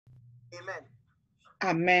Amen.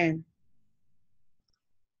 Amen.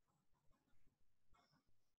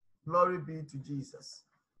 Glory be to Jesus.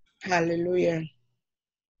 Hallelujah.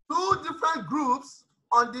 2 different groups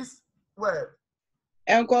on this word.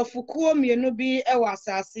 Enkofukuo mienu bi ewa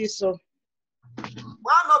asase so.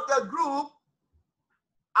 One of the group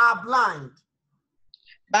are blind,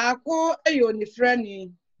 Baako eyo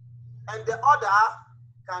onifrani. and the other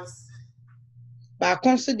can see.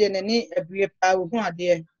 Baako nso de n'ani abue pa ohu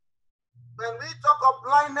ade. When we talk of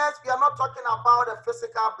blindness, we are not talking about the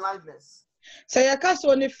physical blindness. Sɛ yɛka sɛ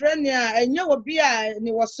onifrani a enye obi a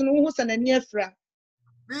ne wɔsono hu sɛ n'ani afira.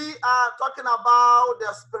 We are talking about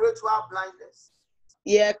the spiritual blindness.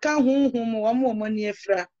 Yɛka honhom wɔn a ani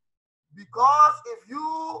afira. Because if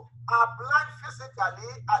you are blind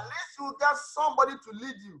physically, at least you get somebody to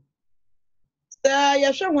lead you. Sɛ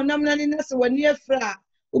yɛhwɛ honam n'ani na sɛ w'ani afira a,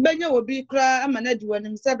 wobɛnya obi kura ama n'adi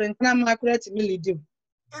w'anim sɛ benkana ama akora tumi lidi.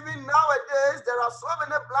 Even nowadays, there are so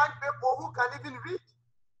many blind people who can even read.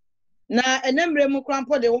 Na enemre mu kura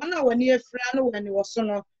mpo de wɔn a w'ani afira no wɔ ne wɔso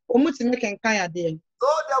no, wɔn tumi kenkan ade. So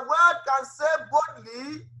the word can say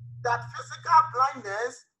boldly that physical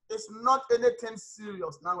blindness is not anything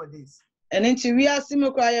serious nowadays. Ɛno nti wiase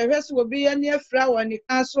mu kura yɛhwɛ sɛ obi ani afira wɔ ne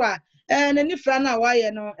kan so a, n'ani fira no a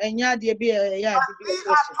wayɛ no ɛnyɛ adeɛ bi a ɛyɛ But ade bi.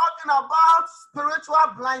 we are talking about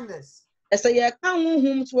spiritual blindness. Ɛsɛ yɛka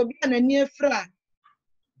honhom so obi a n'ani afira.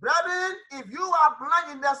 Brethren, if you are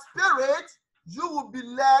blind in the spirit, you will be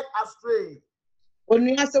led astray.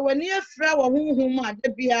 Onua sɛ w'ani afira wɔ honhom a da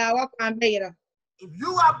biara wakwan bɛyera. If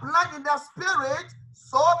you are blind in the spirit,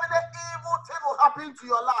 so many evil things will happen to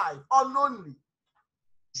your life unknowingly.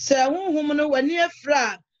 Sɛ honhom no w'ani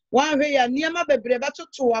afira a, wanhwɛ yɛ nneɛma bebree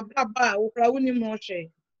bɛtoto w'abrabɔ a wokura wonim ho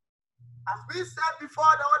hwɛ. As we said before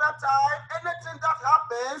the other time, anything that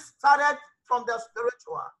happens started from the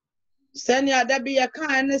spiritual. Sɛnea da bi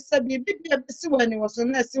yɛkaa ne sɛ biribi bi a bɛsi wɔ ani wɔ so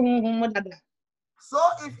na ɛsi honhom mu dada. So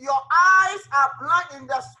if your eyes are blind in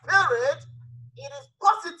the spirit, it is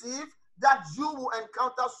positive that you will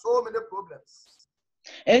encounter so many problems.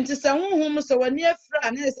 Enti sɛ honhom sɛ w'ani afira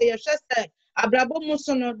a na sɛ yɛhwɛ sɛ abrabɔ mu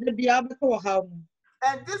so no da biara bɛkɔ wɔ haw mu.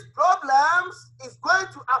 And these problems is going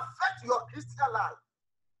to affect your Christian life.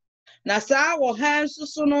 Na saa wɔ ha nso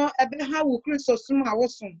so no ɛbɛha wo Kristo som a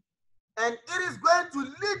wosom. And it is going to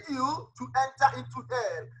lead you to enter into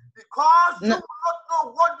hell because you will not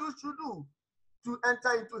know what you should do to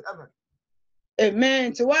enter into heaven.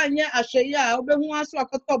 Amen. Nti woanyɛ ahwɛyɛ a wobɛhu aso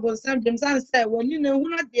akɔtɔ bonsam gyem san sɛ w'ani na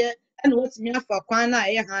ehunu adeɛ ɛna wotumi afa kwan na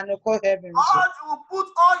ɛyɛ ha no kɔ heaven so. God will put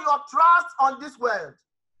all your trust on this world.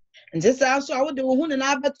 Nti saa nso a wode wo ho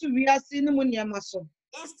na abɛto wiase ne mu nneɛma so.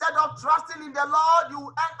 Instead of trusting in the Lord, you will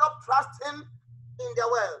end up trusting in the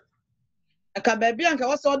world. Nka baabi a nka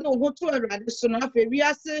wɔ sɛ wode wo ho to Awurade so no afei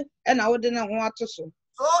wiase ɛna wode ne ho ato so.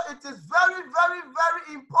 So it is very, very,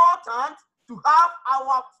 very important to have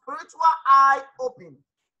our spiritual eye open.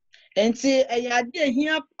 Nti ɛyɛ ade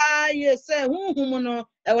ehia paa yie sɛ honhom no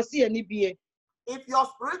ɛwɔ sɛ yɛni bie. If your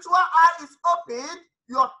spiritual eye is open,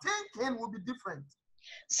 your thinking will be different.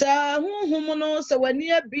 Sɛ honhom no sɛ w'ani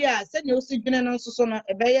abie a sɛnea wosi dwene no nso so no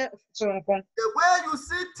ɛbɛyɛ soronko. The way you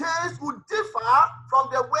see things will differ from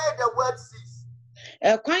the way the world sees.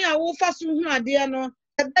 Kwan a wofa so hu adeɛ no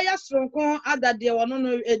ɛbɛyɛ soronko ada deɛ wɔno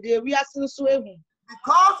no ɛde wiase nso ehu.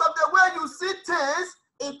 Because of the way you see things,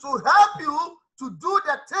 it will help you to do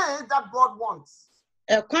the things that God wants.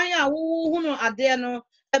 Kwan a wohu no adeɛ no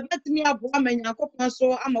ɛbɛtumi aboa ma Nyankopɔn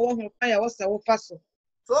so ama wɔhu kwan a wɔsɛ wofa so.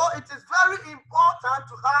 So it is very important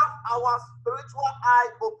to have our spiritual eye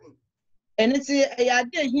open. Ɛno nti ɛyɛ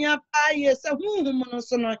ade ehia paa yie sɛ honhom no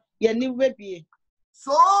so no yɛni webie.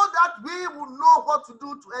 So that we will know what to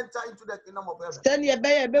do to enter into the kingdom of heaven. Sɛnea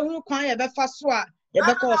ɛbɛyɛ ɛbɛhu kwan a yɛbɛfa so a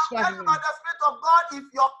yɛbɛkɔ ɔsoro By ahemman. the Spirit of God, if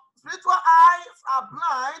your spiritual eyes are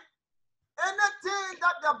blind, anything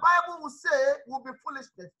that the Bible will say will be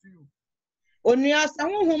foolishness to you. Onua sɛ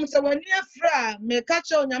honhom sɛ w'ani afira a meka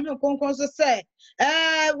kyerɛ Onyame Nkonkron so sɛ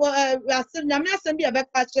Nyame asɛm bi a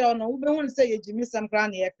ɛbɛka kyerɛ no wobɛhu sɛ yɛgyimisɛm koraa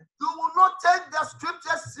na yɛka. You will not take the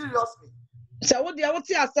scriptures seriously. Sɛ wode wote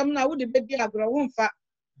asɛm no a wode bɛdi agorɔ womfa.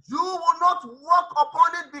 You will not walk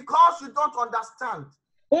upon it because you don't understand.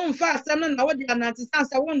 Womfa asɛm no na wode anante san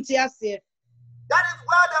sɛ wonte aseɛ. That is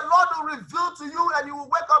where the Lord will reveal to you and you will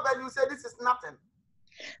wake up and you say, this is nothing.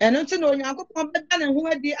 Ɛno nti na Onyankopɔn bɛda ne ho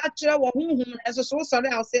adi akyerɛ wɔ honhom ɛso so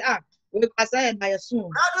wosɔre a wo sɛ wokwasa yɛ daeɛso.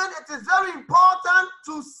 Brethren, it is very important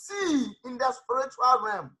to see in the spiritual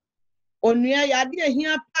realm. Onua yɛ ade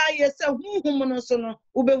ehia paa yɛ sɛ honhom no so no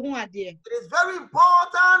wobɛhu adeɛ. It is very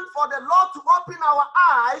important for the Lord to open our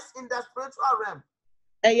eyes in the spiritual realm.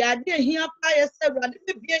 Ɛyɛ ade ehia paa yɛ sɛ Awurade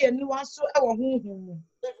bebie yɛn niwa so ɛwɔ honhom mu.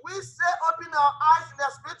 If we say open our eyes in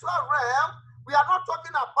the spiritual realm, we are not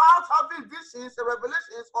talking about having visions,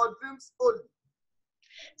 revelations, or dreams only.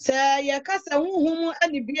 Say ya kasa huhumu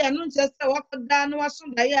ani bia no nche se wakoda na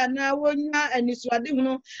wasonda ya na wonya aniswade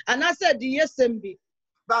hunu anase di yesembi.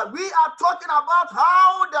 But we are talking about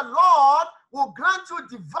how the Lord will grant you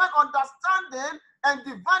divine understanding and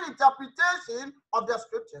divine interpretation of the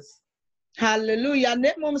scriptures. Hallelujah.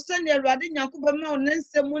 Ne mom se ne Awurade Nyankopɔn ma won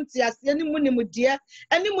nsɛm ntiase ne mu nimdeɛ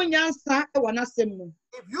ani mu nyansa e wɔ n'asɛm mu.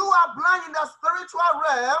 If you are blind in the spiritual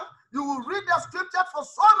realm, you will read the scriptures for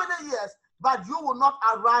so many years, but you will not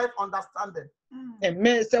arrive understanding.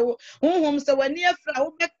 Amen. So huhum se wani afra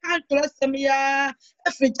wo bɛka tɔrɔsɛm ya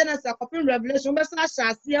afri Genesis akɔpem Revelation wo bɛsa ahyɛ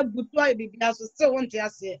ase abutu a bibia so se won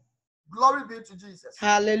tiase. Glory be to Jesus.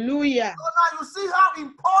 Hallelujah. So now you see how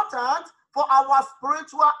important for our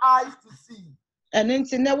spiritual eyes to see. And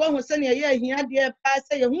nti na wo hu se ne ye ahia de pa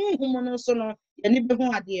se ye huhum no so no ye ni be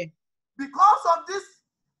hu ade. Because of this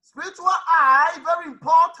spiritual eye, very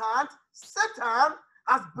important, Satan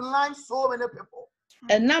has blinded so many people.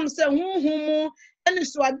 And nam se huhum ani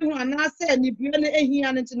so ade hu anase ni bia na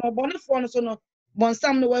ahia no nti no bɔnefo no so no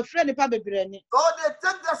bɔnsam no wa frɛ nipa bebre ni. So they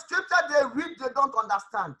take the scripture, they read, they don't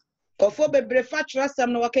understand. Kofo bebre fa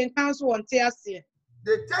twerɛsɛm no wɔkenkan so wɔn te ase.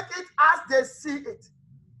 They take it as they see it.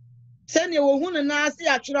 Sɛnea wohu no na ase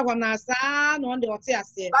atwerɛ hɔ na saa na ɔde ɔte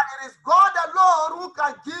ase. But it is God alone who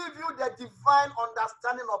can give you the divine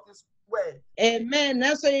understanding of His word. Amen.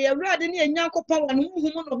 Na so ye Awurade ne Nyankopɔn wɔ no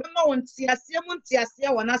huhum no bɛma wɔn te ase mu te ase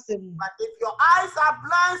wɔ n'asɛm mu. But if your eyes are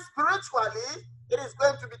blind spiritually, it is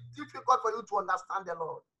going to be difficult for you to understand the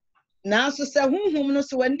Lord. Na so sɛ huhum no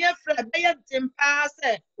so w'ani afra bɛyɛ den paa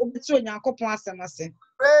sɛ wobɛte Onyankopɔn asɛm ase.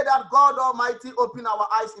 Pray that God Almighty open our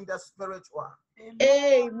eyes in the spiritual.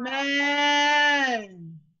 Amen.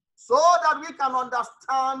 So that we can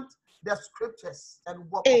understand the scriptures and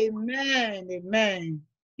walk. Amen. Amen.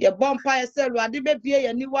 Ye bompa sɛ Awurade bɛbie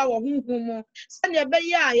yɛ niwa wɔ huhum mu sɛnea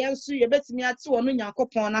ɛbɛyɛ a yɛn nso yɛbɛtumi ate wɔ no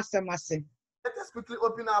Nyankopɔn n'asɛm ase. Let us quickly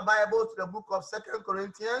open our Bible to the book of 2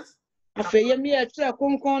 Corinthians. Afei yɛ mi ɛtwerɛ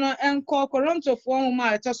kronkron no ɛnkɔ Korintofoɔ nhoma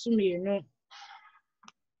a ɛtɔ so mmienu.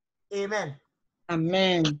 Amen.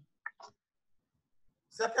 Amen.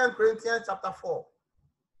 2 Corinthians chapter 4.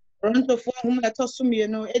 Korintofoɔ nhoma a ɛtɔ so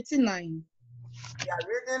mmienu 89. We are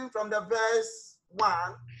reading from the verse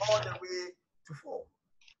 1 all the way to 4.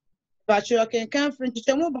 Bàtwerɛ kenkan firi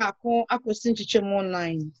nkyekyɛmu baako akɔsi nkyekyɛmu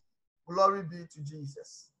 9. Glory be to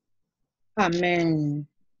Jesus. Amen.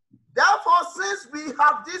 Therefore, since we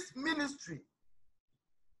have this ministry,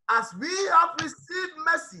 as we have received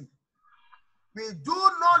mercy, we do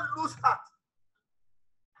not lose heart,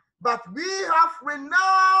 but we have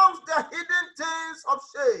renounced the hidden things of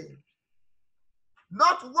shame,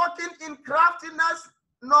 not walking in craftiness,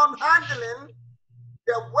 nor handling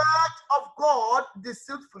the word of God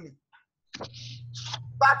deceitfully,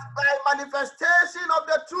 but by manifestation of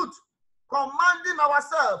the truth, commanding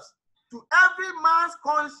ourselves to every man's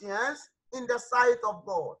conscience in the sight of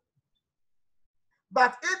God.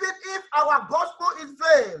 But even if our gospel is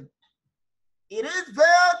veiled, it is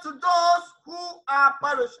veiled to those who are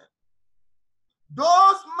perishing,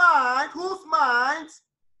 whose minds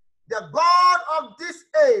the God of this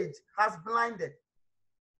age has blinded,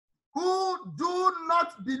 who do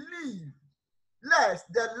not believe,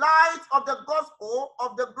 lest the light of the gospel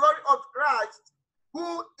of the glory of Christ,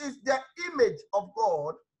 who is the image of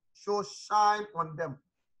God, should shine on them.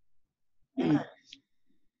 Amen.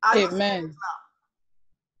 Amen.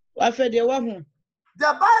 The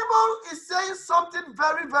Bible is saying something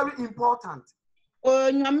very, very important.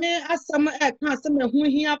 Brethren, I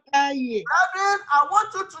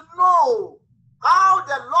want you to know how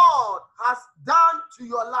the Lord has done to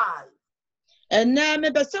your life. I want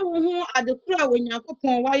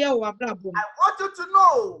you to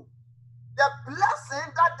know the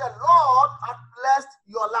blessing that the Lord has blessed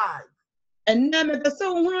your life. I want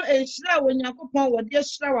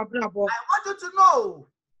you to know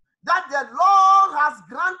that the Lord has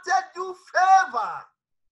granted you favor.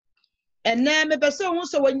 There are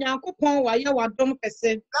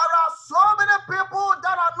so many people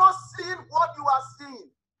that are not seeing what you are seeing.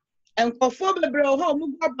 There are so many people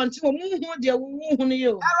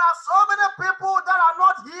that are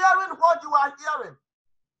not hearing what you are hearing.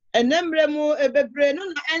 There are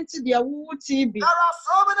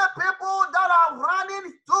so many people that are running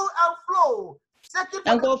to and fro, seeking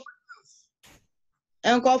for the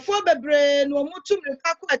and go for the brain, no more to the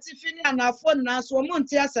and our phone now, so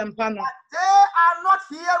Monty and Pano. They are not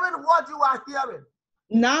hearing what you are hearing.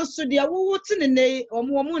 Now, so they are wooten in a or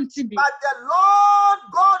more Monty. But the Lord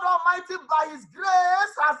God Almighty, by His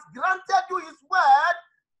grace, has granted you His word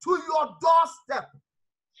your doorstep.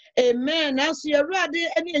 Amen. Nanso Awurade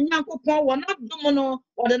ne Nyankopɔn wɔ n'adom no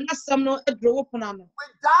wɔde n'asɛm no aduro wo pono ano.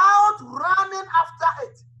 Without running after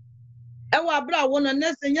it. Ɛwɔ abere a wo no na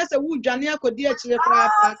sɛ nyɛ sɛ wodwane akɔdi akyire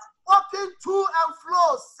Without koraa. walking to and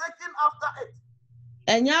fro, seeking after it.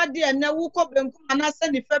 Ɛnyɛ adeɛ na wokɔ benkum anaasɛ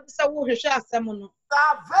nifa bi sɛ wohwehwɛ asɛm no.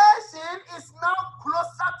 Salvation is now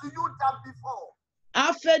closer to you than before.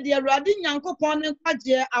 Afei deɛ Awurade Nyankopɔn ne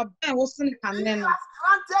nkwagyeɛ abɛn wo so ne He kane no. has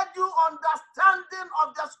granted you understanding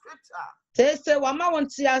of the scripture. Sɛ wama wo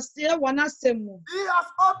nteaseɛ wɔ n'asɛm mu. He has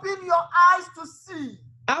opened your eyes to see.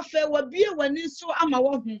 Afei wabie w'ani nso ama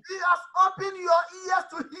woahu. He has opened your ears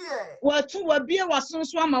to hear. Wabie w'aso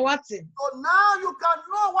nso ama woate. So now you can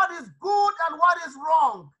know what is good and what is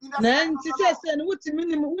wrong in the Na sight of nti the Lord. sɛ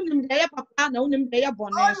no wonim deɛ ɛyɛ papa na wonim deɛ ɛyɛ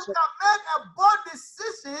bɔne So you nso. can make a bold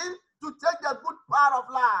decision to take the good part of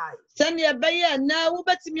life. Sɛnea ɛbɛyɛ na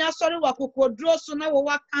wobɛtumi asɔre wɔ akokoduro so na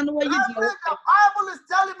wɔwɔ aka no wɔyi deɛ Everything wopɛ. the Bible is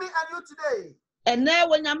telling me and you today, Ɛnnɛ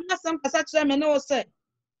wɔ Nyame asɛm kasa kyerɛ me ne wo sɛ,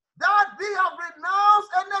 that we have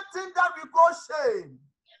renounced anything that we call shame.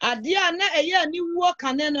 adeɛ a na ɛyɛ aniwuo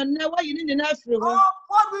kane no nnɛ woayi ne nyinaa afiri hɔ. Oh,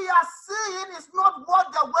 what we are seeing is not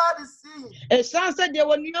what the world is seeing. Ɛsiane sɛ deɛ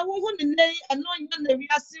wɔnua wohu ne nnɛ yi ɛno nyɛ na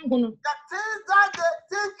wiase hu no. The things that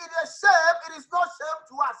they think it is shame, it is not shame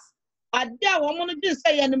to us. Ade a wɔn no gye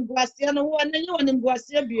sɛ yɛ nimguaseɛ no wɔn n'enye wɔ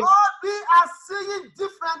nimguaseɛ bio. What we are seeing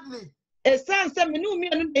differently. Ɛsiane sɛ me ne wo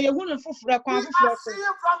mmienu de yɛhu no foforɔ We kwan are foforɔ so.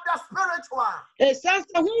 seeing from the spiritual, Ɛsiane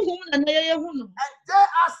sɛ honhom na na yɛyɛhu no. and they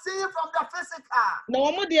are seeing from the physical. Na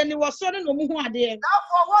wɔn deɛ ne wɔsɔ no na wɔn hu adeɛ.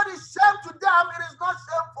 Therefore, what is shame to them, it is not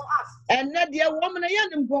shame for us. Ɛnnɛ deɛ wɔn no yɛ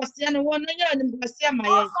nimguaseɛ no wɔn no yɛ nimguaseɛ ma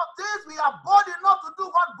Most yɛn. of things we are bold enough to do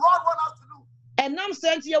what God wants us to do. Ɛnam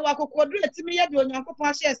sɛ nti yɛwɔ akokoduro a ɛtumi yɛ deɛ Onyankopɔn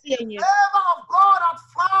ahyɛ sɛ yɛnyɛ. Favor of God has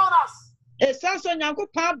found us, Ɛsiane sɛ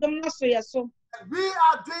Onyankopɔn adom no so yɛ so. and we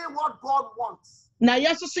are doing what God wants. Na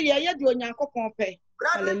yɛn nso so yɛyɛ deɛ Onyankopɔn pɛ.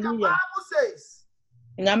 Brethren, the Hallelujah. Bible says,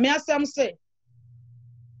 Nyame asɛm sɛ,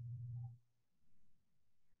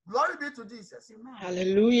 glory be to Jesus.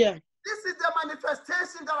 hallelujah. This is the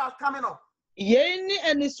manifestation that are coming up. Yɛn ne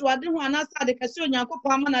anisoade ho anaasɛ ade kɛse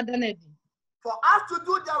Onyankopɔn ama no ada no adi. For us to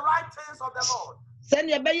do the right things of the Lord.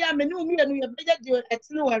 Sɛnea ɛbɛyɛ a me ne wo mmienu yɛbɛyɛ deɛ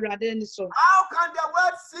ɛtene wɔ Awurade ani so. How can the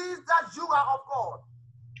world see that you are of God?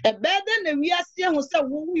 Ɛbɛyɛ dɛ na wiase hu sɛ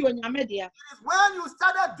wo yɛ Onyame dea. It is when you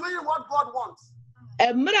started doing what God wants.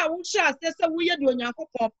 Mmerɛ a wohyɛ aseɛ sɛ woyɛ deɛ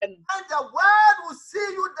Onyankopɔn pɛ no. And the world will see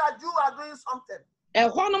you that you are doing something.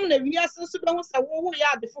 Ɛhɔnom na wiase nso bɛhu sɛ wo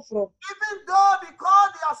yɛ ade foforɔ. Even though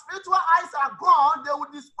because their spiritual eyes are gone, they will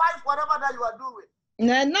despise whatever that you are doing.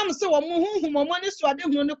 Na ɛnam sɛ wɔn honhom wɔn ani so ade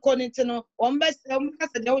hu no kɔ ne nti no wɔn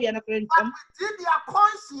kasa deɛ woyɛ no korɛ But ntam. within their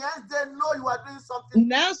conscience, they know you are doing something.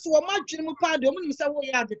 Nanso wɔn adwene mu paa deɛ wɔn nim sɛ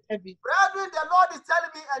woyɛ ade pa bi. Brethren, the Lord is telling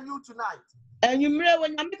me and you tonight. Anwummerɛ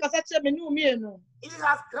wɔ Nyame kasa kyerɛ me ne wo mmienu. He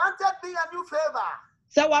has granted me a new favor,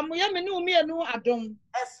 Sɛ wɔamoyɛ me ne wo mmienu adom.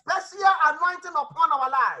 a special anointing upon our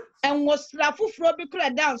lives, Ɛnwosra foforɔ bi kora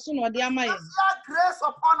ɛda nso na ɔde ama yɛn. special grace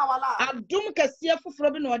upon our lives. Adom kɛseɛ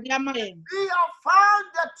foforɔ bi na ɔde ama yɛn. We have found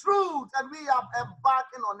the truth and we are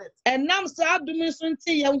embarking on it. Ɛnam saa adom nso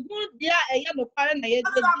nti yɛn ho deɛ a ɛyɛ nokware na And yɛde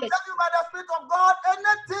I'm adi telling akyi. you by the Spirit of God,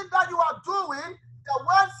 anything that you are doing, the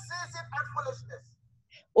world sees it as foolishness.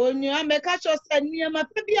 Onua mɛka kyerɛ sɛ nneɛma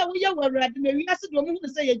pa bi a woyɛ wɔ Awurade ma wiase deɛ ɔmo hu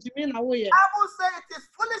sɛ yɛgyimi na woyɛ. I will say it is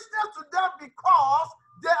foolishness to them because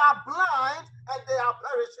they are blind and they are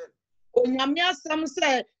perishing. Onyame asɛm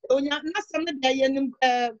sɛ n'asɛm no deɛ yɛnim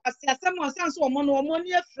aseasɛm a ɔsan so ɔmo no ɔmo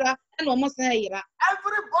ani afira ɛna ɔmo san ayera.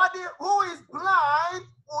 Everybody who is blind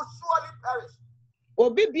will surely perish.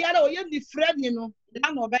 Obi biara a ɔyɛ nifirani no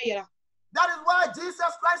da na ɔbɛyera. That is why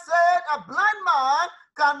Jesus Christ said a blind man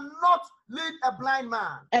cannot lead a blind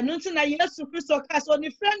man. Ɛno nti na Yesu Kristo kaa sɛ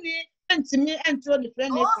onifirani ntumi nto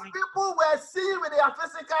onifirani Those kwan. people were seeing with their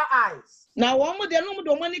physical eyes. Na wɔn mo deɛ no mo de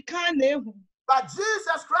ɔmo ani kan na ehu. But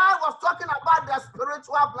Jesus Christ was talking about the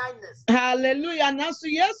spiritual blindness. Hallelujah. Nanso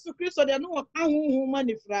Yesu Kristo deɛ no wɔ ka honhom ma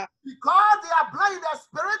nifira. Because they are blind in the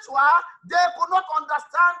spiritual, they could not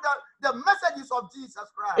understand the messages of Jesus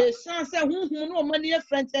Christ. Ɛsiane sɛ honhom no ɔmo ani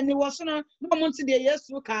afira nti ɛni wɔ so no na ɔmo nti deɛ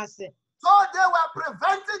Yesu kaa sɛ. So they were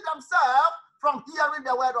preventing themselves from hearing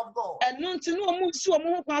the word of God. Ɛno nti na ɔmo nsi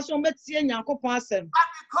ɔmo ho kwan so ɔmo bɛtie Nyankopɔn asɛm. But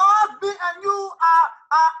because we and you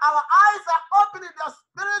our eyes are open in the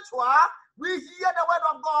spiritual, we hear the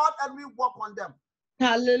word of God and we walk on them.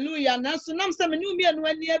 Hallelujah. Nanso nam sɛ me ne mmienu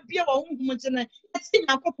ani abie wɔ honhom nti no yɛtie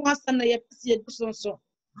Nyankopɔn asɛm na yɛpɛ sɛ yɛdi so nso.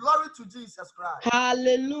 Glory to Jesus Christ.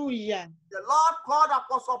 Hallelujah. The Lord called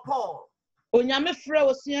Apostle Paul. Onyame frɛ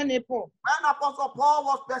osuani Paul. When Apostle Paul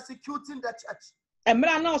was persecuting the church,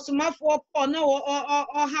 Emra na osumafo Paul na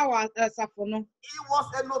o hawa asafo no. He was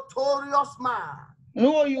a notorious man.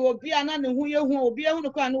 No you obi ana ne hu ye hu obi ehu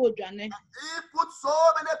no kwa na odwane. He put so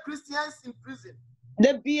many Christians in prison.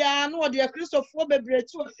 De bia na ode Christofo bebre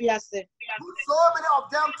tu afiase. Put so many of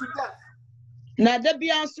them to death. Na de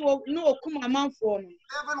bia so no okum amanfo no.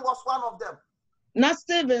 Stephen was one of them. Na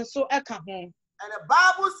Stephen so eka ho. And the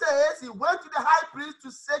Bible says he went to the high priest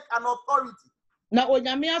to seek an authority. Na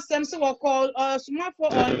onyame asem se wo call sumafo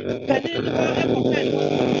padi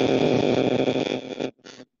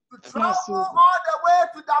to travel all the way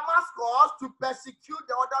to Damascus to persecute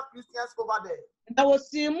the other Christians over there. Na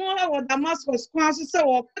wosimu ha wo Damascus kwa so se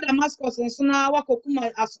wo Damascus nso na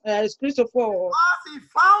wakokuma Christopher. As he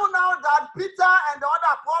found out that Peter and the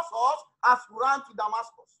other apostles has run to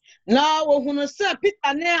Damascus. Na wo hunu se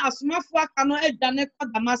Peter ne asumafo aka no adwane kwa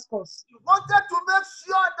Damascus. He wanted to make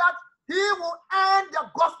sure that he will end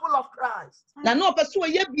the gospel of Christ. Na no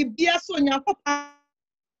person ye bibia so nyakopa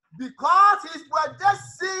because he was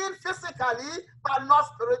just seeing physically but not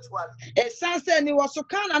spiritually. Sanse ni was so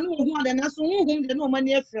kana no hu ade na so hu de no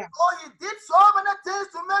mani afra. So he did so many things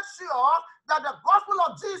to make sure that the gospel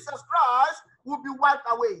of Jesus Christ will be wiped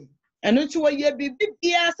away. Eno ti wo ye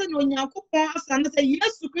bibia se no nyankopon asane se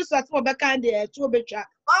Yesu Kristo ati obeka de to obetwa.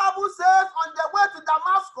 Bible says on the way to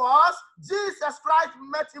Damascus, Jesus Christ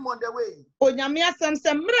met him on the way. Onyame asem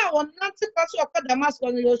se mra wonante kwaso okọ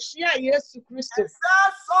Damascus no yohia Yesu Kristo. And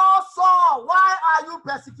said, Saul, why are you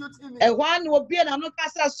persecuting me? Ehwa na obi na no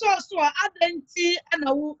kasa so adenti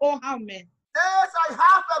na wo o ha me. Says, I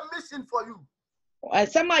have a mission for you.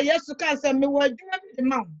 Asema Yesu kan se me wo adwuma bi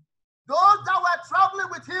ma. Those that were traveling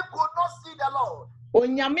with him could not see the Lord.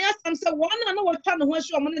 Onyame asem se won na no wotwa no ho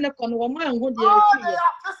ahwe omo ne ko no wo man ho de Oh, afi. their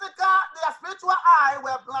physical, their spiritual eye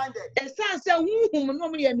were blinded. Esan se huhum no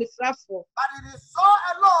me ye mifrafo. But it is Saul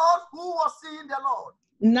alone who was seeing the Lord.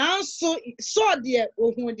 Nanso so de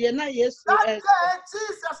ohun de na Yesu. That day,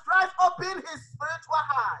 Jesus Christ opened his spiritual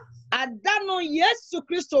eyes. Adano Yesu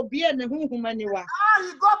Kristo bie ne huhum aniwa. Now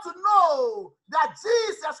he got to know that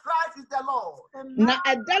Jesus Christ is the Lord. Na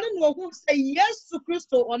adano no hu say Yesu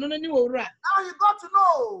Kristo ono no ni owura. Now he got to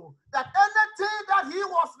know that anything that he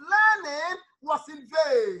was learning was in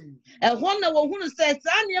vain. Ehon na wo hu say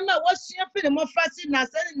sa niam a wo sua fi ne mofrasi na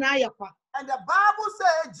se na ayakwa. And the Bible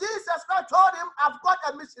says Jesus Christ told him, I've got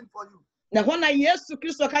a mission for you. Na hona Yesu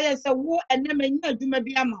Kristo ka ye say wo ene manya adwuma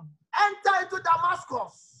bi ama. Enter into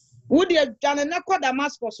Damascus. Wo de adwane na kwa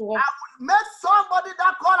Damascus ho. I will make somebody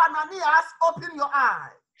that called Ananias open your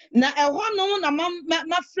eye. Na ehon no na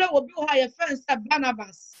mafre obi ho ye friend say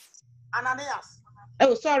Barnabas. Ananias.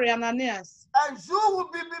 Oh sorry Ananias. And you will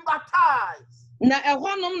be baptized. Na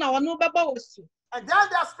ehon no na wono beba wosu. And then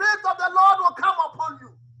the Spirit of the Lord will come upon you.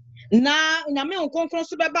 Na nyame nkonkron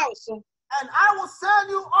so beba so. And I will send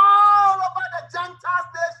you all over the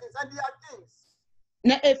Gentile nations and their kings.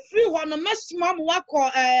 Na efri ho no mesuma mo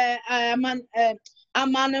akọ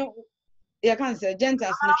aman ya kan say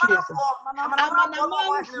Gentiles no chire so.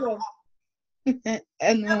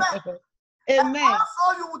 Aman Amen.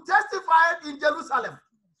 Also, you will testify in Jerusalem.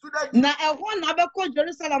 Na ehon na abekọ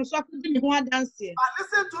Jerusalem so akodi mi ho adanse. But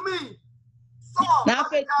listen to me. So, Na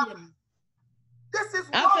this is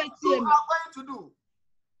what you are going to do.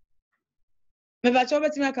 Me ba cho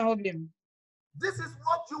betima kan obiem. This is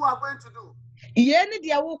what you are going to do. Ye ni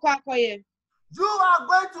dia wo kwa akoye. You are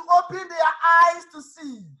going to open their eyes to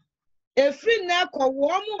see. Efri na ko wo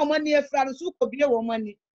mo omani efra no so ko bie wo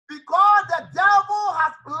mani. Because the devil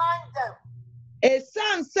has blinded them.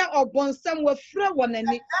 Esan se obonsam wo frɛ wo nani.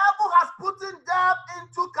 The devil has put them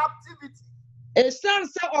into captivity. Esan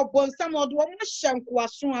se obonsam odo wo hye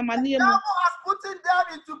nkoaso amane The mu. devil has put them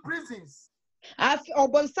into prisons. Af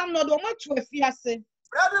obonsam no do mo to afiase.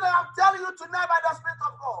 Brethren, I am telling you tonight by the Spirit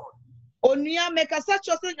of God. Onua me kasa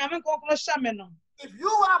cho se nyame konkoro hye me no. If you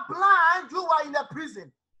are blind, you are in a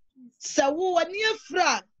prison. Se wo wani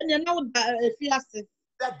afra nya na wo da afiase.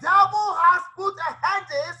 The devil has put a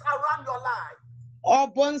hedges around your life.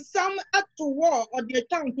 Obonsam ato wo ode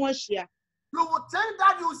tan ho ahia. You would think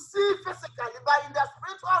that you see physically, but in the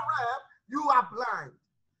spiritual realm, you are blind.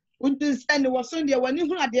 Untin send wo so de wani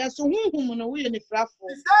hu ade so hunhum no wo ye ni frafo.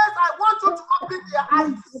 He says, I want you to open their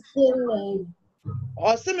eyes to see.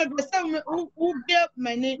 O se me be se wo be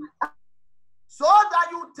mani So that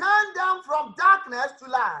you turn them from darkness to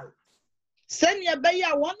light. Senya be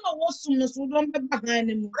ya won no wo sum no so do be behind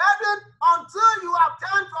mu. Brethren, until you have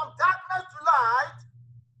turned from darkness to light,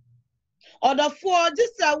 Odafo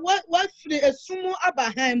just what free esumu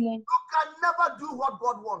abahan mu. you can never do what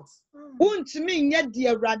God wants. Untimi nya de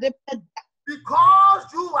awrade peda.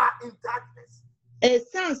 Because you are in darkness.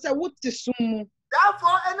 Esan se wuti sumu.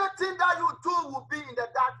 Therefore, anything that you do will be in the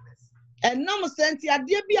darkness. And no senti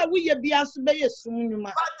ade bi a wo ye bi aso be yesum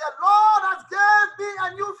nyuma. But the Lord has gave me a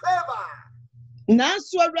new favor.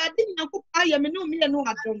 Nanso Awurade Nyankopɔn ayɛ me no me no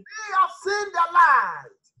adom. We have seen the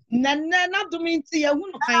light. Na dom nti ye hu no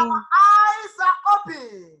And kan. our eyes are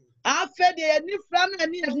open. Afa de ani fra na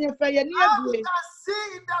ani ye fa ye ni Now we abue. can see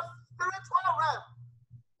in the spiritual realm.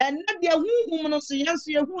 And na de huhum no so yenso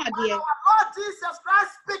ye hu When ade. our Lord Jesus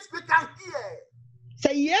Christ speaks, we can hear.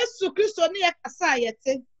 Say Yesu Kristo ne ye kasa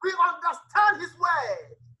yete. We understand his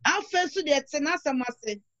word. Afa so de te na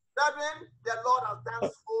samase. Brethren, the Lord has done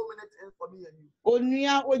so many things for me and you.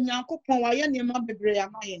 Onua Onyankopɔn wa ye niema bebre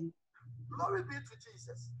ama ye. Glory be to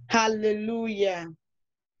Jesus. Hallelujah.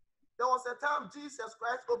 There was a time Jesus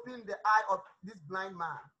Christ opened the eye of this blind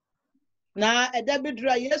man. Na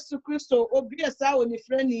edabedra Yesu Kristo obi esa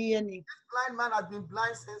onifra ni ye ni. This blind man has been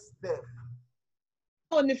blind since birth.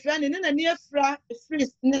 Onifra ni na ni efra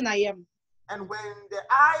efris ne na yem. And when the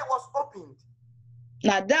eye was opened,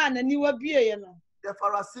 Na da na ni wa bie ye no. the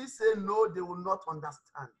Pharisees said no, they will not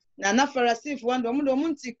understand. Na Pharisee wonder do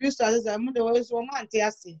munti Kristo azza mu de wo so mo ante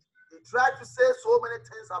ase. They tried to say so many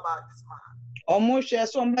things about this man. Omo hwe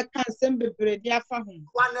so mbeka nsem bebre di afa ho.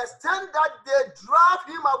 To understand that they drove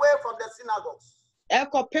him away from the synagogues.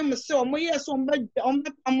 Ekopem se omo ye so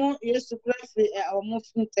ombepamo Yesu Kristo omo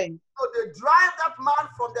funten. So they drive that man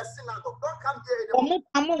from the synagogue. Don't come here anymore. Omo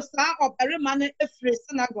pamo sa obere man efre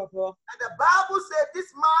synagogue. And the Bible said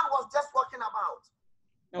this man was just walking about.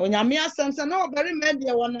 Na onyame asem se na obere man de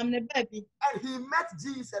wonam ne baby. And he met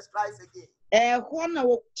Jesus Christ again. Ho na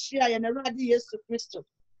wo hia ye na Awurade Yesu Kristo.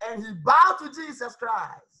 And he bowed to Jesus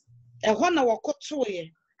Christ. Ho na wo koto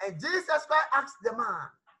ye. And Jesus Christ asked the man,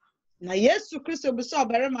 Na Yesu Kristo bi so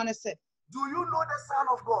obere man se, do you know the Son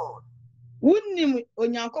of God? wunnim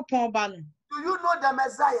Onyankopɔn ba no. Do you know the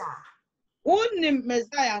Messiah? Wunnim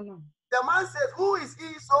Messiah no. The man says, who is he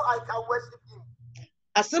so I can worship him?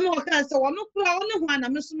 Asem o kan se wono kura wono ho na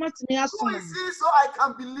mesumatimi Who asom. is he so I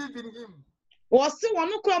can believe in him? Wo se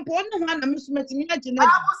wono kura mpo wono ho na mesumatimi agina.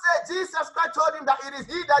 Bible said Jesus Christ told him that it is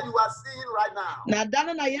he that you are seeing right now. Na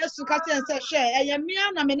dano na Yesu ka ten se hwe eye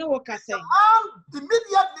mia na me ne wo kase. The man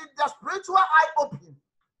immediately the spiritual eye opened.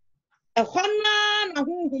 Ehona na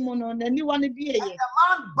huhum no na niwa ne And bieye. the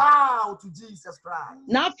man bowed to Jesus Christ.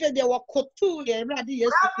 Na afi de wo kotu ye Awurade Yesu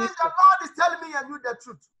That means Kristo. the Lord is telling me and you the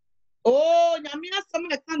truth. Oh, nyame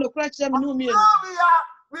asem e kan no kura kire me no mi. Now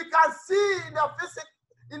we can see in the physical,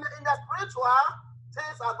 in the spiritual,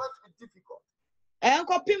 things are going to be difficult.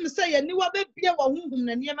 Enkopim se ye niwa be bie wo huhum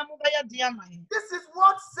na niema mo ba ye de amaye. This is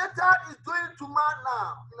what Satan is doing to man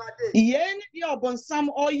now in our day. Ye ni bi obonsam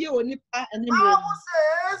oye onipa ene mre. Bible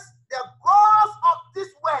says the gods of this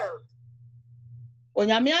world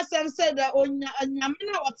Onyame asem se da nyame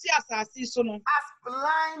na wote asase so no. has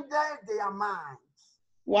blinded their minds.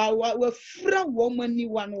 Wa fra wo mani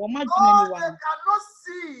wa no wo So madwene ni they wa. cannot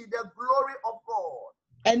see the glory of God.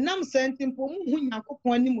 Enam sentimpo mu hu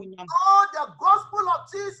Nyankopon ani munyam. So the gospel of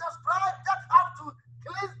Jesus Christ that have to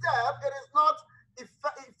cleanse them, it is not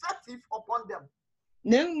effective upon them.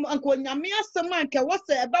 Nem anko nyame asem anka wo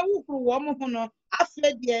se eba wuhuru wo mo ho no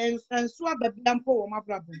afa de enso ababia mpo wo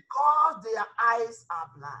mabrabo. Because their eyes are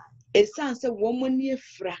blind. Esan se wo mani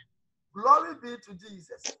efra. Glory be to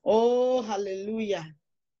Jesus. Oh hallelujah.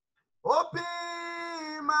 Open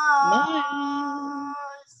my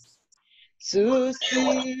eyes To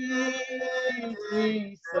see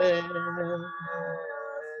Jesus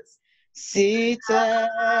seated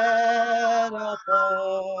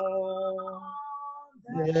upon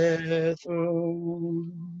the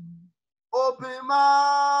throne. Open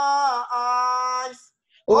my eyes.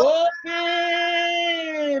 Open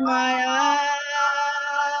my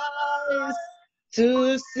eyes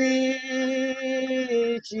to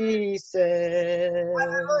see Jesus.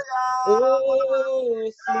 Hallelujah.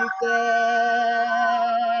 Oh, seated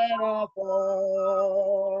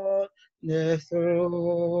upon the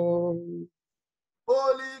throne.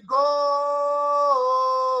 Holy Ghost.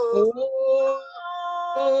 Oh,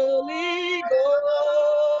 Holy Ghost,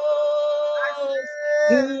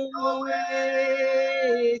 do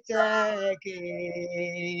it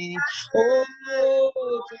again. Oh, do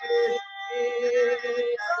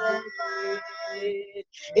it again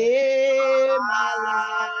in my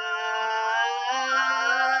life.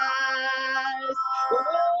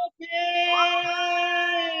 Open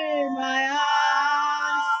my eyes.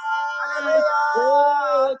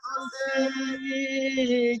 Oh, to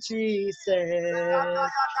see Jesus.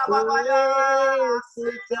 Oh,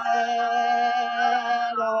 seated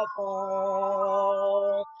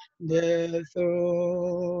upon the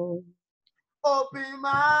throne. Open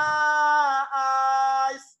my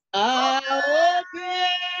eyes. Open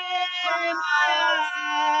My my eyes.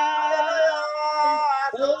 eyes.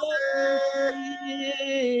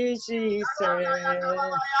 Hallelujah. So say,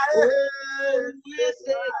 Oh, Jesus.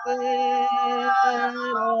 hey,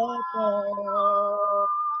 Oh, upon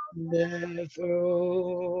the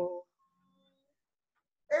throne.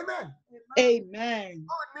 amen. Amen.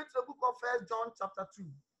 Go with me to the book of 1 John chapter 2.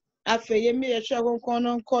 Afei, yɛmi yɛhwɛ ahonkɔn no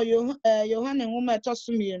nkɔ Yohane nwoma ɛtɔ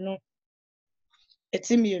so mmienu.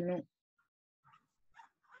 Ɛti mmienu.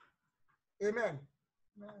 Amen.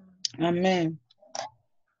 Amen.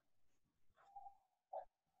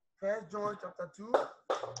 1 John chapter 2.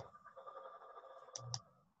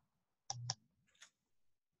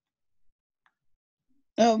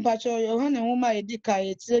 Mpacho Yohane nwoma yɛdi ka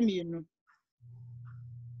ɛti mmienu.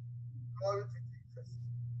 Glory to Jesus.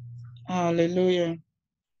 Hallelujah.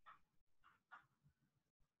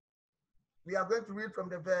 We are going to read from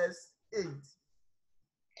the verse 8.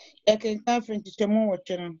 Ɛkenkan firi nkyekyɛmu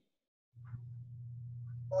nwɔtwe no.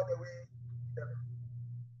 All the way 11.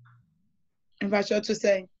 Mpacho to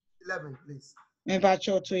say. 11, please.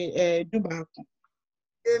 Mpacho to du baako.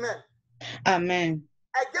 Amen. Amen.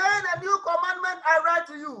 Again, a new commandment I write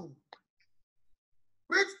to you,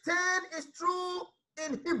 which thing is true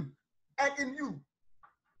in him and in you,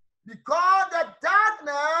 because the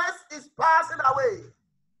darkness is passing away,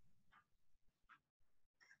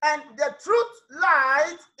 and the truth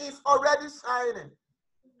light is already shining.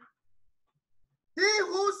 He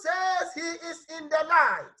who says he is in the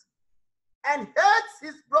light and hates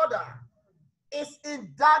his brother is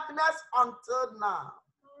in darkness until now.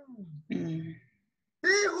 Mm.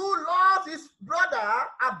 He who loves his brother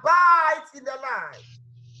abides in the light,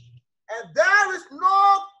 and there is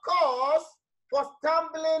no cause for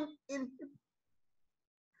stumbling in him.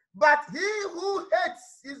 But he who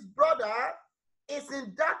hates his brother is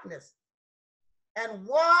in darkness and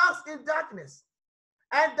walks in darkness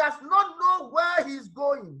and does not know where he is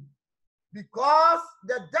going, because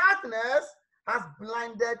the darkness has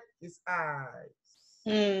blinded his eyes.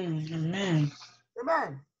 Amen.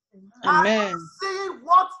 Amen. Amen. See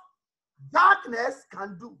what darkness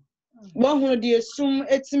can do. Wɔhunu deɛ sum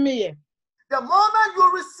etimi yɛ. The moment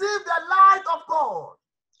you receive the light of God,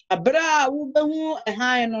 Abra a wobɛhu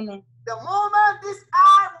ɛhan no no. the moment this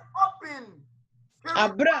eye will open,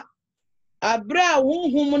 Abra a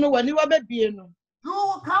honhom no w'aniwa bɛbie no. you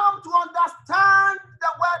will come to understand the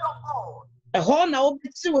word of God. Ɛhɔ na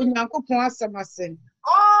wobɛti Onyankopɔn asɛm ase.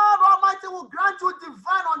 God Almighty will grant you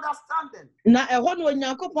divine understanding. Na ɛhɔ na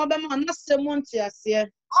Onyankopɔn bɛma n'asɛm mu nteaseɛ.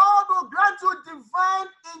 God will grant you divine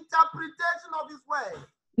interpretation of his word.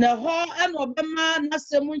 Na ɛhɔ ɛna ɔbɛma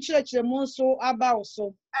n'asɛm mu nkyerɛkyerɛmu nso aba wo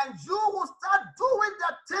so. And you will start doing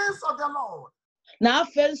the things of the Lord. Na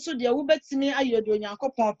afei nso deɛ wobɛtumi ayɛ deɛ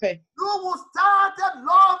Onyankopɔn pɛ. You will start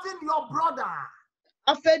loving your brother.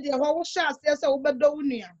 Afei deɛ hɔ wohyɛ aseɛ sɛ wobɛdɔ wo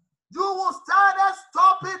nua. You will start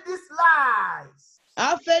stopping these lies.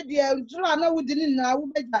 Afei deɛ ntoro a na wodi ne nyinaa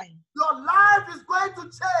wobɛgyae. Your life is going to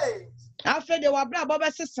change. Afei deɛ w'abrabɔ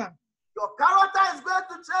bɛsesa. Your character is going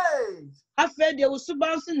to change. Afei deɛ wo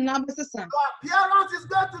suban nso nyinaa bɛsesa. Your appearance is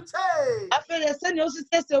going to change. Afei deɛ sɛnea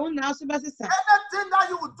wosiesie wo nyinaa nso bɛsesa. Anything that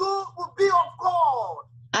you will do will be of God.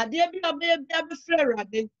 Adeɛ bi a ɔbɛyɛ bi abɛfrɛ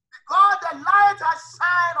Awurade. Because the light has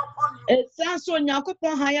shined upon you. Ɛsiane sɛ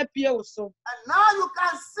Onyankopɔn han apue wo so. And now you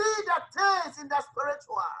can see the things in the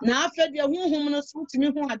spiritual. Na afei deɛ honhom no so wotumi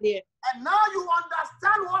hu adeɛ. And now you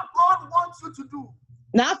understand what God wants you to do.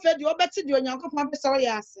 Na afei deɛ wobɛte deɛ Onyankopɔn pɛ sɛ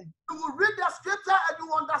woyɛ ase. You will read the scripture and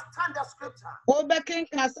you understand the scripture.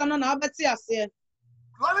 Wobɛkenkan asɛm no na wobɛte aseɛ.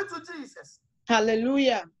 Glory to Jesus.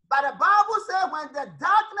 Hallelujah. But the Bible says when the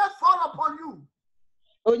darkness fall upon you,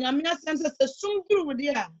 Onyame asɛm sɛ sum duru wo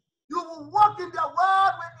deɛ a. you will walk in the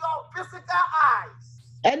world with your physical eyes.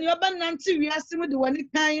 Ɛne ɔbɛnante wiase mu de w'ani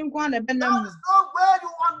kan nko a na There ɛbɛnam mu. is no way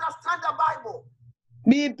you understand the Bible.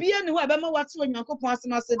 Biribia ne hɔ a ɛbɛma woate Onyankopɔn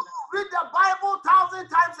asɛm ase You da. will read the Bible 1,000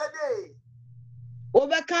 times a day.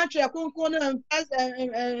 Wobɛka atwerɛ kronkron no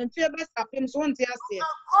mfeɛ bɛsapem so wonte aseɛ. You can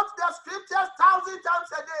quote the scriptures 1,000 times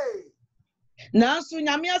a day. Nanso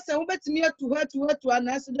Nyame asɛm wobɛtumi atu hɔ a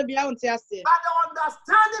nanso da bia wonte aseɛ. But the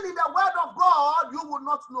understanding in the word of God, you will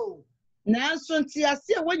not know. Nanso nte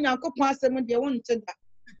aseɛ wɔ Nyankopɔn asɛm deɛ wonte da.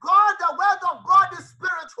 Because the word of God is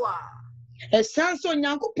spiritual. Ɛsiane sɛ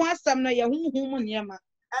Onyankopɔn asɛm no yɛ honhom mu nneɛma.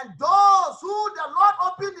 And those who the Lord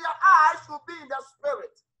opened their eyes will be in the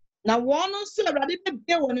spirit. Na wɔn nso Awurade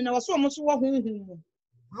bɛbie wɔn no na wɔso wɔn nso wɔ honhom mu.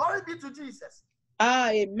 Glory be to Jesus.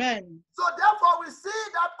 Amen. So therefore we see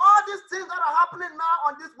that all these things that are happening now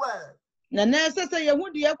on this world, Na na ɛsɛ sɛ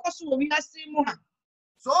yɛhu deɛ ɛkɔ so wɔ wiase mu a.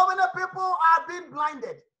 So many people are being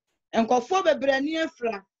blinded. Nkɔfoɔ bebree ani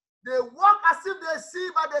afira. They walk as if they see,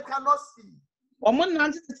 but they cannot see. Ɔmo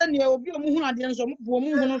nante te sɛ nea obi a ɔmo hunu adeɛ nso ɔmo bu ɔmo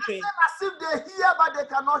They hunu listen hwee. as if they hear, but they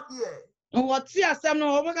cannot hear. Wɔte asɛm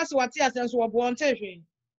no wɔbɛka sɛ wɔte asɛm so wɔbo wɔn nte hwee.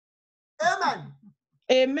 Amen.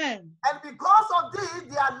 Amen. And because of this,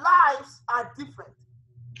 their lives are different.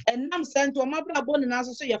 Ɛnam sɛ nti ɔmo abrabɔ nyinaa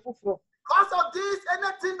nso so yɛ foforɔ. Because of this,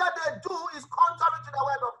 anything that they do is contrary to the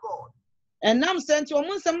word of God. Ɛnam sɛ nti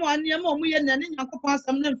ɔmo nsɛm wɔ nneɛma a ɔmo yɛ nea ne Nyankopɔn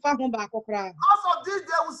asɛm ne mfa ho baako koraa. Because of this,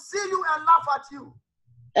 they will see you and laugh at you.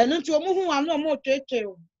 Ɛno nti ɔmo hu ano ɔmo twetwe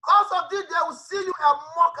o. Because of this, they will see you and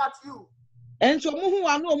mock at you. Ɛnti ɔmo hu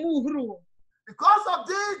ano ɔmo huru o. Because of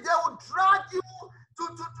this, they will drag you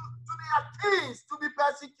to their kings to be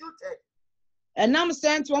persecuted. Ɛnam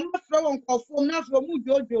sɛ nti ɔmo afrɛ wɔn nkɔfoɔ na afrɛ ɔmo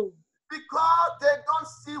dwoodwoo. Because they don't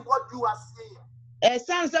see what you are seeing.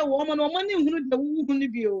 Ɛsan sɛ wɔn no ɔmo ne hunu deɛ wowu hu no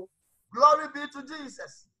bi o. Glory be to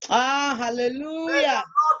Jesus. Ah, May the hallelujah.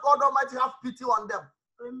 Lord God Almighty have pity on them.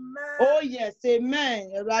 Amen. Oh yes,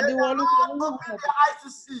 amen. May Awurade the wɔn Lord no open their eyes to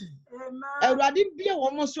see. Amen. Awurade bie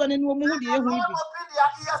wɔn so ne wɔn hu May deɛ the ehu Lord bi. open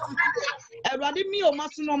their ears to hear. Awurade mi ɔmo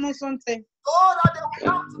aso na ɔmo nso nte. So that they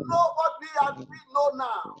will come to know what we know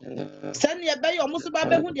now. Sɛnea ɛbɛyɛ ɔmo so ba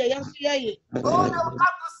bɛhu deɛ yɛn nso yɛyɛ. So they will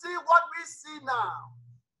come to see what we see now.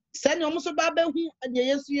 Sɛnea ɔmo so ba bɛhu deɛ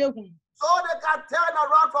yɛn nso yɛhu. So they can turn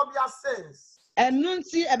around from their sins Ɛno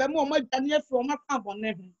nti ɛbɛma ɔmo adwane afiri ɔmo aka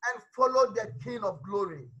bɔne ho. and follow the King of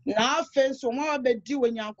Glory. Na afei nso ɔmo abɛdi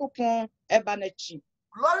wɔ Nyankopɔn ɛba n'akyi.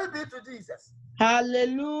 Glory be to Jesus.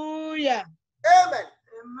 Hallelujah. Amen.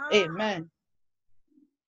 Amen.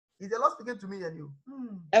 Is the Lord speaking to me and you?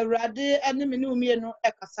 Awurade ɛne me ne wo mmienu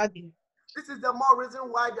ɛkasa deɛ. This is the more reason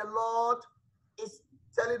why the Lord is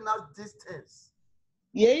telling us these things.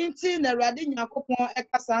 Yɛn nti na Awurade Nyankopɔn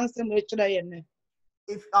ɛkasa nsɛm ɛkyerɛ yɛn no.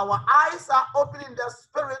 If our eyes are open in the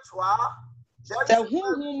spiritual, Sɛ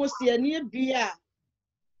huhu mu si ani bi a,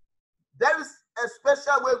 there is a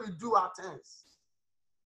special way we do our things.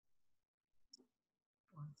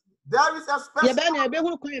 There is a special. yɛbɛ na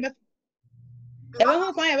ɛbɛhu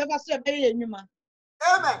kwan yɛbɛfa so yɛbɛyɛ yɛn nnwuma.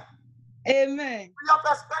 Amen. Amen. We have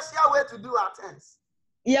a special way to do our things.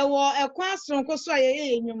 Yɛwɔ ɛkwan soronko so a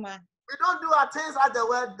yɛyɛ yɛn nnwuma. We don't do our things as the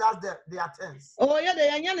world does their things. Oh, yɛde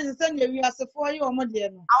yɛnyɛ ne sɛ nea wiasefoɔ yɛ ɔmo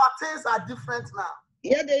deɛ no. Our things are different now.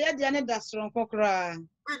 Yɛde ne da soronko koraa.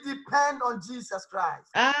 We depend on Jesus Christ.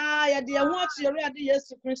 Ah, yɛde yɛn ho ato Awurade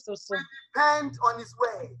Yesu Kristo so. We depend on His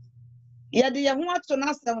word. Yɛde yɛn ho ato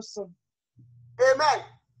n'asɛm so. Amen.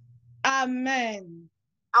 Amen.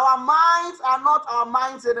 Our minds are not our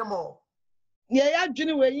minds anymore. Yɛyɛ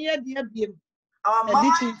adwene wɔ yi yɛde abiem. Our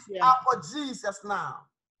minds are for Jesus now.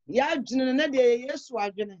 Yɛadwene no na deɛ Yesu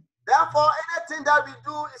adwene. Therefore, anything that we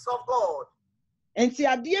do is of God. Enti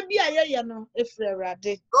adeɛ bi a yɛyɛ no efiri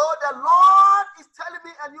Awurade. So the Lord is telling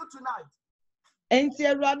me and you tonight. Enti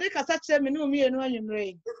Awurade kasa kyerɛ me ne wo mmienu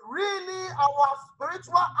anwummere. If really our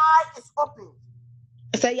spiritual eye is open,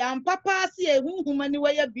 Sɛ yɛn papa si ehuhum ani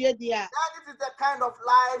wɔyɛ bie deɛ a, then it is the kind of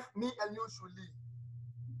life me and you should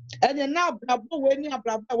live. ɛne na abrabɔ wɔ ani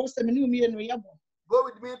abrabɔ a wɔsɛ me ne wo mmienu yɛbɔ. Go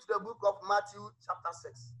with me to the book of Matthew chapter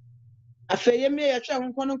 6. Afei yɛmmie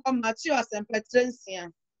yɛhwɛ nkɔ no nkɔ Matthew asɛmpɛtrɛ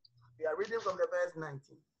nsia. We are reading from the verse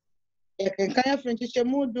 19. Yɛkenkan afiri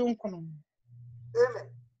nkyekyɛmu du nkron. Amen.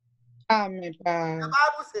 Amen The paa.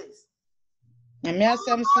 Bible says, Nyame do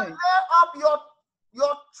asɛm not sɛ, lay up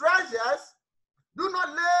your treasures. Do not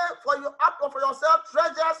lay up for yourself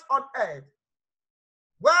treasures on earth,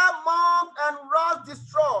 where moth and rust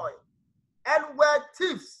destroy, and where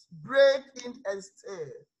thieves break in and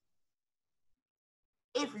steal.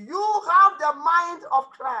 If you have the mind of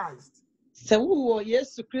Christ, sɛ wowɔ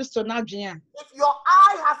Yesu Kristo n'adwene a, if your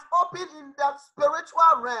eye has opened in the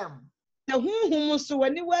spiritual realm, sɛ huhum so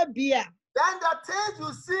w'ani wɔ abi a, then the things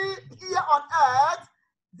you see here on earth,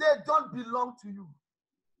 they don't belong to you.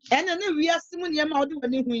 ɛne ne wiase mu nneɛma a wode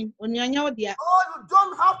w'ani hu yi, onuanya wo dea. Oh, you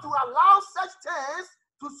don't have to allow such things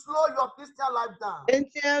to slow your Christian life down.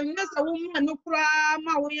 Enti ɛnyɛ sɛ woma no koraa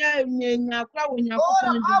ma woyɛ nyaanya koraa wɔ Oh, Nyankopɔn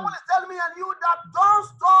the din. Bible is telling me and you that don't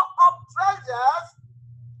store up treasures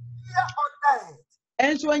here on earth,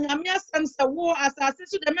 Enti Onyame asɛm sɛ wo asase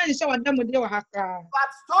so dɛm ɛnhyɛ w'adamude wɔ ha koraa. but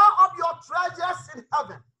store up your treasures in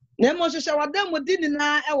heaven. Na mmom hyehyɛ w'adamude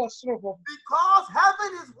nyinaa ɛwɔ soro hɔ. Because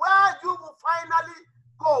heaven is where you will finally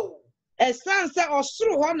go. Ɛsiane sɛ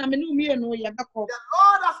ɔsoro hɔ na me ne wo mmienu yɛbɛkɔ. The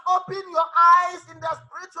Lord has opened your eyes in the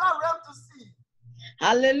spiritual realm to see.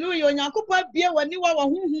 Hallelujah. Onyankopɔn abie w'ani wɔ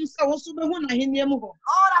honhom sɛ wo nso bɛhu n'ahenni mu hɔ.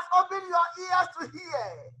 Lord has opened your ears to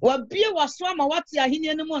hear. Wabie w'aso ama woate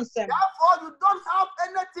ahenni no mu nsɛm. Therefore, you don't have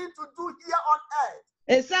anything to do here on earth.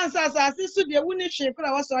 Esan sa asase so de wuni hwe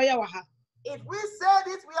kura wo so ya wa ha. If we say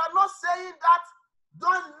this, we are not saying that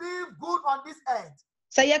don't live good on this earth.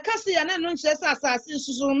 Say ya kasi ya na no nche sa asase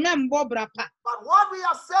susu membo bra pa. But what we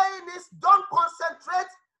are saying is don't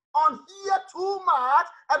concentrate on here too much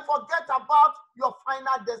and forget about your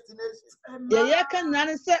final destination. Ya kan na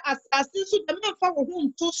say asase so de memfa wo hu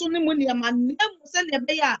nto so ne mu ne ma nem se ne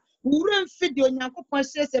be ya wura mfi de onyankopon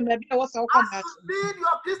sese me be wo sa wo As ba. you lead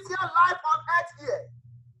your Christian life on earth here,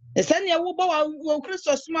 Esan ya wo ba wo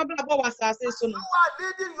Kristo suma bra ba asase so no. you are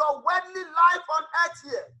leading your worldly life on earth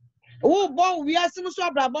here. Wo bo wi asim so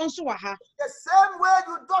abrabon so wa ha. The same way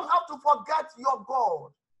you don't have to forget your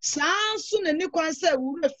God. Sansu ne ni kwan say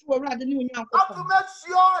wura fi wo rade ne You have to onyankopon. make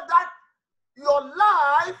sure that your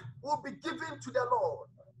life will be given to the Lord.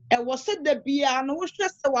 E wo se de bia no wo hwe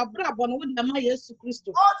se wa brabon no wo de ma Yesu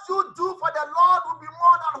Kristo. What you do for the Lord will be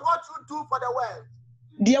more than what you do for the world.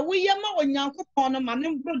 De wo ye ma onyankopon no ma ne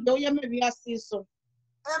mbro de wo ye ma wi ase so.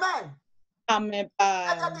 Amen. Amen.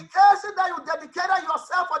 The dedication that you dedicated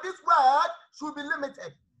yourself for this world should be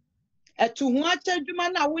limited. Etu hu acha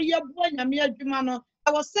adwuma na wo ye bo nyame adwuma no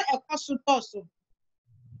e wo se ekwaso toso.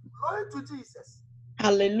 Glory to Jesus.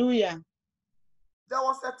 Hallelujah. There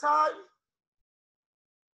was a time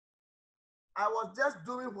I was just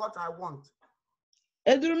doing what I want.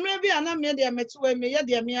 Edurumre bi ana me de metu me ye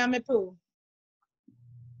de me amepe o.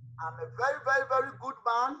 I'm a very, very, very good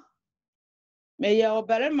man. Me ye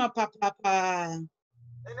obere ma papa pa.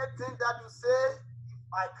 Anything that you say,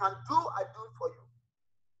 I can do, I do it for you.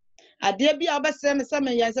 Ade bi obese me se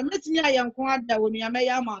me ye se metimi ayenko ada wo nua me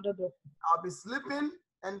ya ma dodo. I'll be sleeping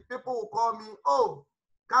and people will call me, oh,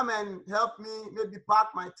 come and help me, maybe park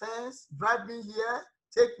my things, drive me here,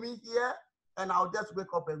 take me here, and I'll just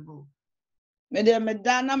wake up and go. Me de me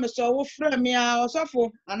da na me so wo frɛ me a osofo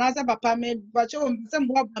anasa papa me ba che wo se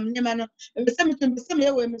mbo ba me ma no me se me tum se me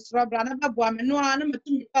we me soro bra na ba bo me no a na me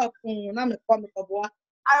tum ka kun na me ko me ko bo.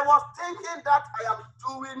 I was thinking that I am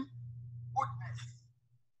doing goodness.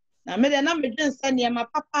 Na me de na me dwen se ne ma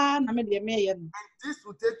papa na me de me ye no. And this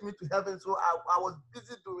will take me to heaven, so I was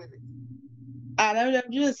busy doing it. Na me de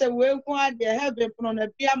dwen se we ku ade heaven no na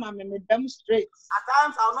bia ma me demonstrate. At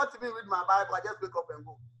times, I'll not even read my Bible, I just wake up and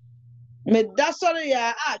go. Me da sorry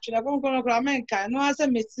ya a twere konkon kra me nka no ase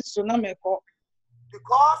me si so na me ko.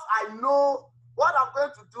 Because I know what I'm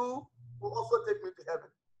going to do will also take me to heaven.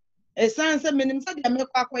 Esan se me nim se de me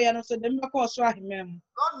kwa akoya no so de me ko so ahemem.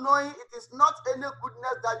 Not knowing it is not any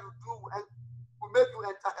goodness that you do and will make you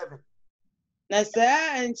enter heaven. Na se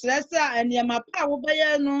enkyere se eniema pa wo be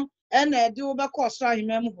ye no e na ede wo be ko so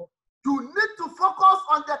ahemem ho. You need to focus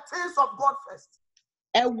on the things of God first.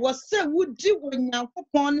 E wo se wudi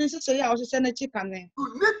onyankopon ne hyehyɛ ya wo hyehyɛ na chikane.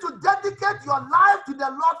 You need to dedicate your life to the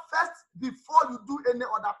Lord first before you do any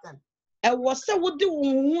other thing. E wo se wudi wo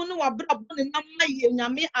hu ne wa brabo ne na ma ye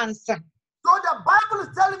nyame ansa. So the Bible is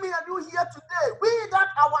telling me and you here today, we that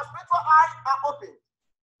our spiritual eyes are open.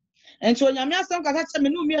 Enti onyame asem ka ka me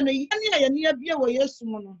no mi no ye ne ya ne bia wo Yesu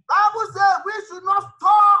mu no. Bible says we should not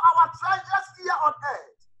store our treasures here on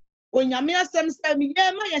earth. Onyame asem se me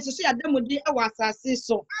ye ma ye hyehyɛ ya demudi e wo asase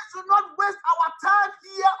so. We should not waste our time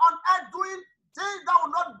here on earth doing things that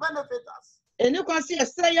will not benefit us. Eni kwa se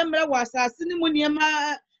ye mra wo asase ni mu ne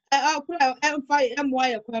ma akura emfa emwa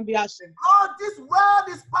ye kwan bi aso. Lord, this world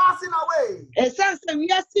is passing away. Esan se wi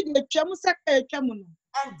asi de twam se ka twam no.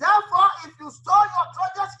 And therefore, if you store your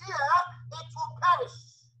treasures here, it will perish.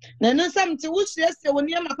 Na no sam ti wo hyehyɛ wo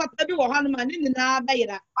ne ma papa bi wo ha no ma ne nyina ba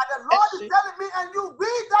yira. But the Lord is telling me and you, we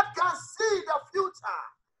that can see the future,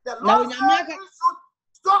 the Now, Lord said we should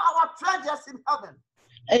store our treasures in heaven.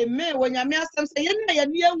 Amen. When you mean some say, you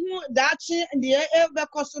know, that the ever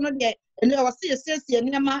cost on the and I was see a sense,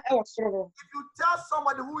 and Yama, I was sorrow. If you tell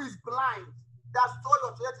somebody who is blind that store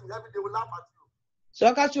your treasures in heaven, they will laugh at you. So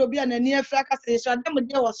I got you be an near fracas, so I never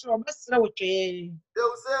there was so best. They will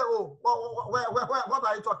say, oh, what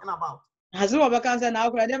are you talking about? As well, because now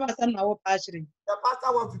I never some now passion. The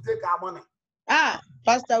pastor wants to take our money. Ah,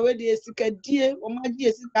 Pastor, where the sick dear, or my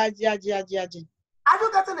dear sick, Are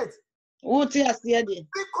you getting it? What is the idea?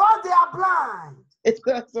 Because they are blind. It's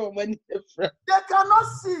got so many different. They cannot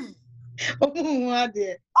see. Oh,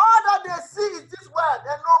 dear. All that they see is this word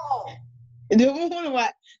and no more. The woman,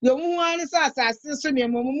 what? The woman is assassin,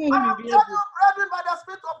 and I'm telling you, brethren, by the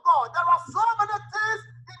Spirit of God, there are so many things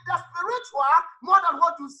in the spiritual more than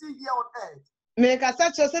what you see here on earth. Make a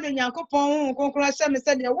such a said in Yankopon, conclusion,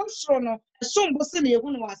 said, there was no, soon was in your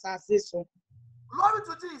was assassin. Glory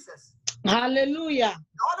to Jesus. Hallelujah.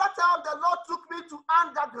 The other time, the Lord took me to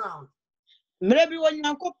underground. Maybe when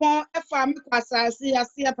Yankopon a farm asasi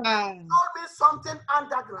asia pa. Told me something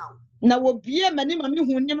underground. Na wo bie mani mami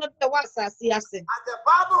hu nyema be wa asasi ase. And the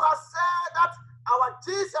Bible has said that our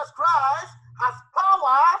Jesus Christ has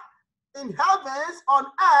power in heavens, on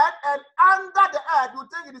earth, and under the earth. You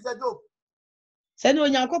think it is a joke? Sɛ ne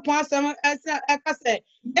Onyankopɔn asɛm ɛka sɛ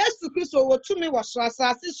Yesu Kristo wɔ tumi wɔ soro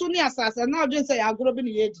asase so ne asase na ɔdwen sɛ yɛagorɔ bi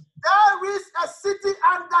ne yɛdi. There is a city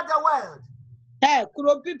under the world.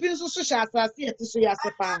 Kuro pipi nso so hyɛ asase yɛte so yɛ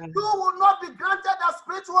ase paa. You will not be granted a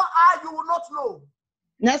spiritual eye, you will not know.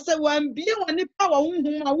 Na sɛ wɔambie wɔ nipa wɔ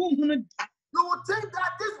honhom a wonhunu da. You will think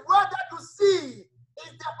that this world that you see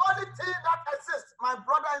is the only thing that exists, my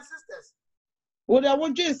brother and sisters. Wode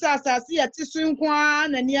wodwen sɛ asase yɛte so nko ara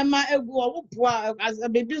na nneɛma egu wɔ wopoa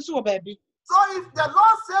beebi nso wɔ baabi. So if the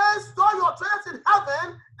Lord says, store your treasures in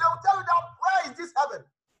heaven, they will tell you that where is this heaven?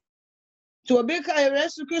 To obi ka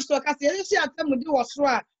Yesu Kristo ka sɛ yɛhyɛ atamudi wɔ soro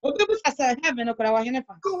a obi bu sɛ heaven no kora wɔ hene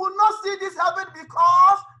fa. You will not see this heaven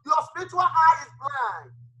because your spiritual eye is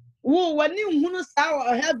blind. Wo wani nhunu saa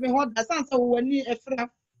wɔ heaven hɔ da san sɛ wo wani efra.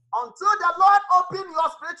 Until the Lord open your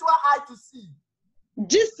spiritual eye to see.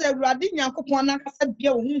 Jesus Awurade Nyankopɔn na kasa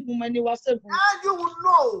bia wo honhom ani wɔ sɛ hu. And you will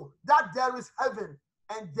know that there is heaven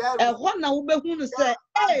and there is. Ɛhɔ na wobɛhunu sɛ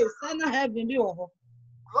sana heaven bi wɔ hɔ.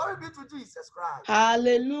 Glory be to Jesus Christ.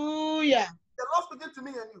 Hallelujah. The Lord speaking to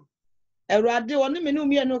me and you. Awurade ɔne me ne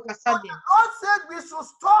umienu kasa But de. the Lord said we should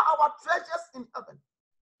store our treasures in heaven.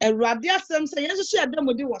 Awurade asɛm sɛ yɛhyehyɛ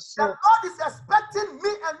atamudi wɔ The soro. Lord is expecting me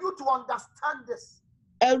and you to understand this.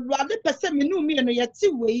 Awurade pɛ sɛ me ne umienu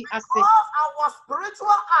yɛte wei ase. Because our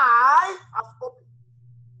spiritual eye has opened.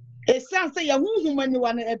 Ɛsiane sɛ yɛn honhom ani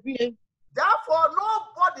wɔ no abue. Therefore,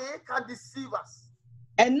 nobody can deceive us.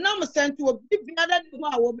 Ɛnam sɛ nti obi biara ne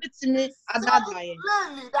hɔ a wɔbɛtumi adaadaa yɛn.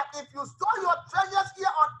 Plainly that if you store your treasures here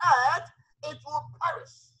on earth, it will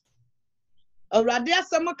perish. Awurade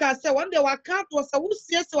asɛm ka sɛ wɔn deɛ wɔaka ato sɛ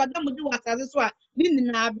wosiesie w'atamudi wɔ asase so a ne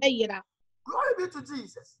nyinaa bɛyera. Glory be to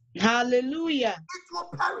Jesus. Hallelujah. It will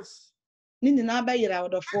perish. Ne nyinaa bɛyera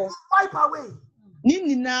It ɔdɔfoɔ. will wipe away. Ne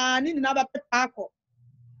nyinaa bɛpepa akɔ.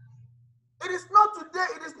 It is not today,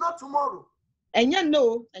 it is not tomorrow. Ɛnyɛ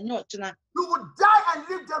no, ɛnyɛ ɔkyena. You will die and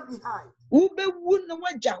leave them behind. Wobɛwu na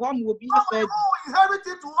woagya hɔ ama obi afa Someone adi. who inherit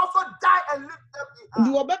it will also die and leave them behind.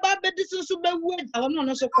 Deɛ ɔbɛba abɛdi so nso bɛwu agya hɔ na ɔno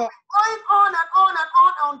nso kɔ. Going on and on and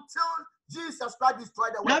on until Jesus Christ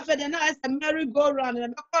destroyed the Na world. afei deɛ na ayɛ sɛ merry go round na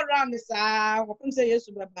ɛbɛkɔ round saa wɔpem sɛ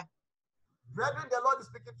Yesu bɛba. Brethren, the Lord is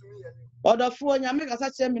speaking to me and you. Ɔdɔfoɔ Nyame kasa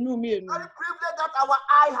kyerɛ me ne umienu. Very privileged that our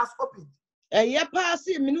eye has opened. Ɛyɛ paa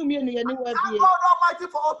sɛ me ne umienu yɛni wɔ Thank abie. God Almighty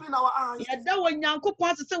for opening our eyes. Yɛda wɔ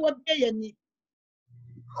Nyankopɔn ase sɛ wɔabie yɛni.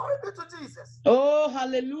 Glory be to Jesus. Oh,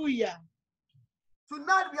 hallelujah.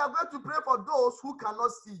 Tonight we are going to pray for those who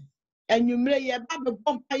cannot see. Anwummerɛ yɛba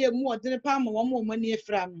bɛbɔ mpaeɛ mu ɔdene paa ma wɔn a wɔn ani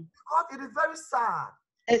afira no. Because it is very sad.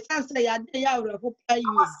 Ɛsiane sɛ yɛade yɛ awerɛho paa yie.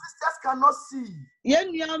 Our sisters cannot see.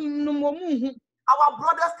 Yɛn nuanom wɔn nhu. Our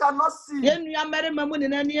brothers cannot see. Yɛn nuabarima mu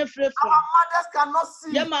nyinaa ani afirafira. Our mothers cannot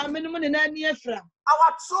see. Yɛn maamenom nyinaa ani afira.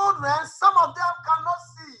 Our children, some of them cannot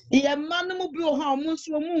see. Yɛn mma no mu bi wɔ hɔ a wɔn nso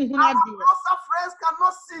wɔn nhu Our n'adeɛ. closer friends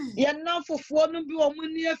cannot see. Yɛn namfofoɔ no bi wɔn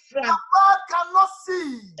ani afira. The world cannot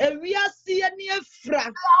see. Ewiase ani afira.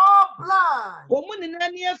 They are all blind. Wɔn nyinaa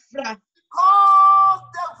ani afira. Because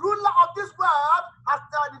the ruler of this world has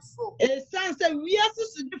done it so. Ɛsiane sɛ wiase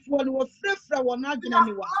sodifoɔ no wɔfirafira wɔn They adwene have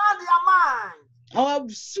ni wa. blind their mind.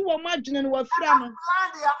 Ɔsi wɔn adwene no They wɔafira have no.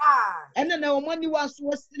 blind their eyes. Ɛna na wɔn ani wa nso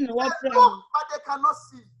wɔsi na They wɔafira look, no. but they cannot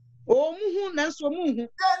see. Wɔn hu nanso wɔn nhu.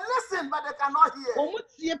 They listen, but they cannot hear. Wɔn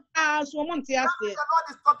tie paa nso wɔn nte The aseɛ. Lord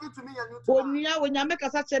is talking to me and you tonight. Onua Onyame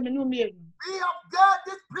kasa kyerɛ me ne umienu. We have got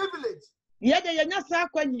this privilege. Yɛde yɛnya saa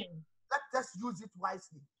akwanya. Let us use it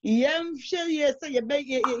wisely. Yɛmhwɛ yie sɛ yɛde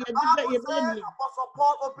Bible says, nie. Apostle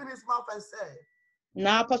Paul opened his mouth and said,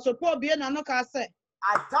 Na Apostle Paul bie n'ano kaa sɛ,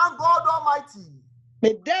 I thank God Almighty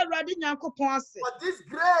meda Awurade Nyankopɔn ase. for this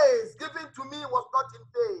grace given to me was not in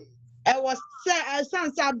vain. Ɛwɔ sɛ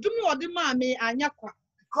ɛsiane sɛ adom a ɔde maa me anyɛ kwa.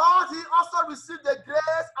 Because he also received the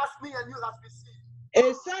grace as me and you have received.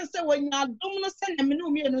 Ɛsiane sɛ wɔanya adom no sɛnea me ne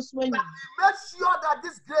umienu nso But anya. he made sure that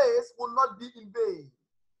this grace will not be in vain.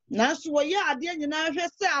 Nanso wɔyɛ adeɛ nyinaa hwɛ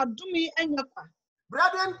sɛ adom yi anyɛ kwa.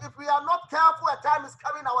 Brethren, if we are not careful, a time is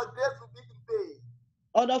coming, our grace will be in vain.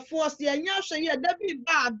 Ɔdɔfoɔ sɛ yɛnyɛ ahwɛ yie da bi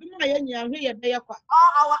ba adom a yɛnya hwɛ yɛbɛyɛ kwa.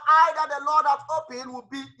 All our eye that the Lord has opened will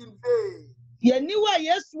be in vain. Yɛniwa a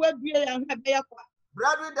Yesu abue yɛn ho ɛbɛyɛ kwa.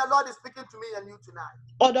 Brethren, the Lord is speaking to me and you tonight.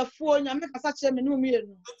 Ɔdɔfoɔ Nyame kasa kyerɛ me ne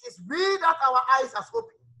umienu. It is we that our eyes are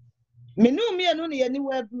opened. Me ne umienu ne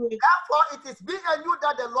yɛniwa abue. Therefore, it is me and you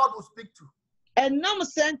that the Lord will speak to. And now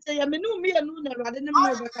sente ya me no me anu na Awurade ne me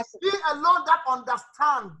Why obeka is se. he alone that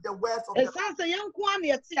understands the words of the Lord? Esan se yenko an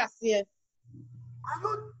ye ti ase. Are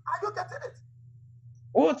you getting it?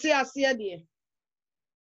 O ti ase de.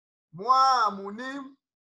 Moi, munim,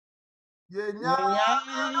 yenya,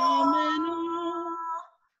 Onyamenu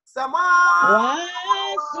sama,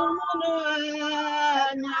 wasumuno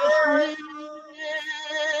anyashwe.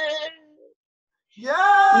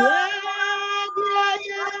 yeah,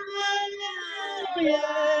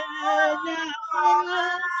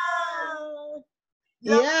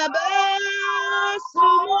 Yeah,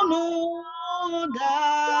 sumuno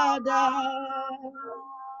dada.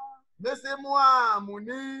 Laissez-moi,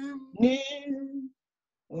 munim, Ni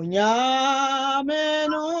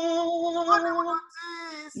Onyamenu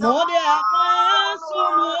Mode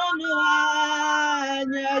Sumuno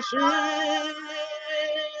Anyashwe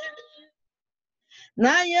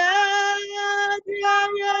Naya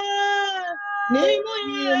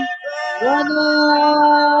Nimuye Wana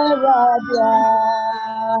Radia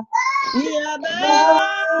Yabe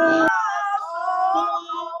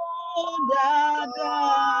Dada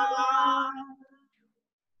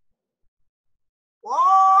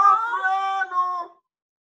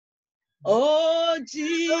Oh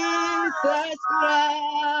Jesus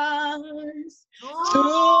Christ,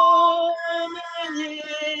 too many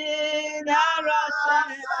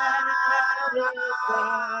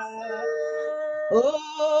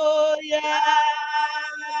oh yeah,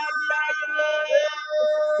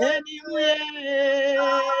 anyway,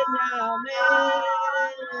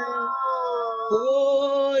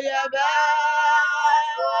 oh yeah,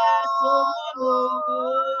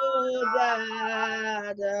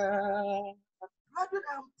 Brethren,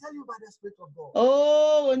 I am telling you by the Spirit of God.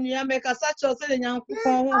 oh, when you make a such a thing, Know the God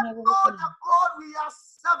we are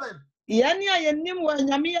serving.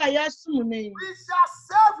 we shall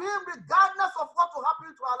serve him regardless of what will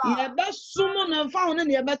happen to our lives.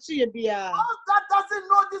 Those that doesn't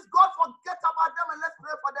know this God, forget about them and let's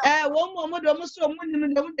pray for them.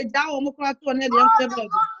 Those that do not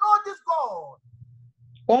know this God.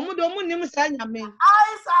 Their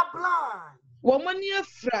eyes are blind.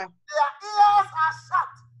 Their ears are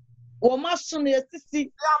shut.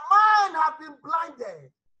 Their mind have been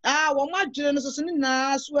blinded.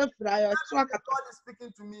 God is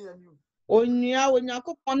speaking to me and you.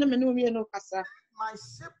 My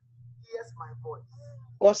sheep hears my voice.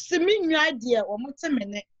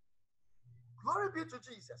 Glory be to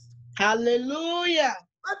Jesus. Hallelujah.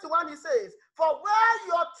 21 he says, for where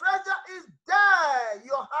your treasure is, there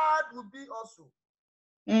your heart will be also.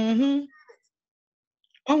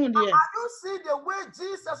 Oh dear. Are you see the way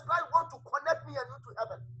Jesus Christ wants to connect me and you to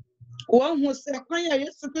heaven?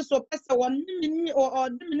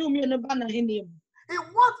 He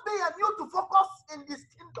wants me and you to focus in his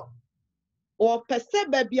kingdom. He wants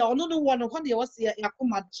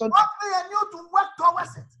me and you to work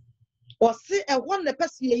towards it. He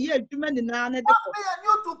wants me and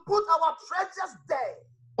you to put our treasures there.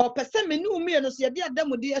 He wants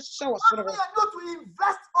me and you to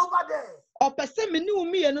invest over there. So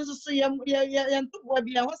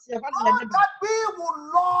that we will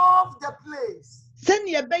love the place.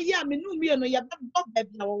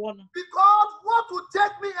 Because what will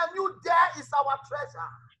take me and you there is our treasure.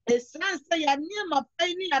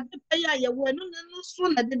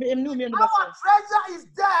 Our treasure is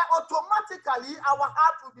there, automatically our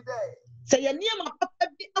heart will be there.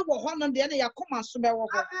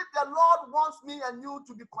 Maybe the Lord wants me and you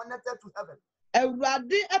to be connected to heaven.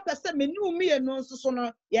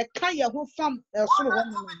 To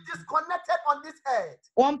be disconnected on this earth.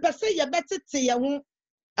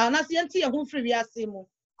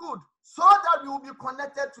 Good. So that we will be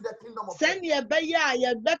connected to the kingdom of God.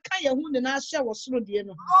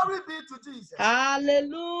 Glory be to Jesus.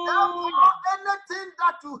 Hallelujah. Therefore, anything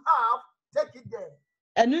that you have, take it there.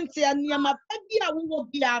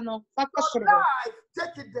 Your life,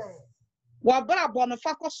 take it there.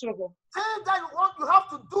 Things that you have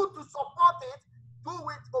to do to support it, do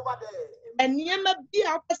it over there.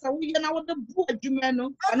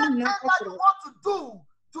 Anything that you want to do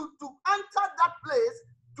to enter that place,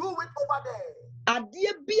 do it over there.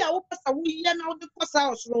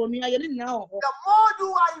 The more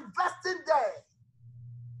you are investing there,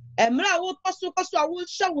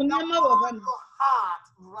 the more your heart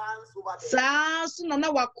runs over there.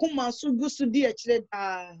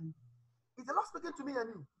 Is the Lord speaking to me and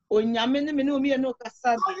you?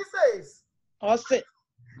 So he says,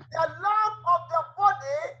 the lamp of the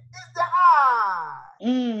body is the eye.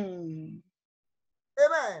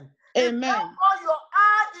 Amen. Amen. If your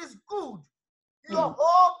eye is good, your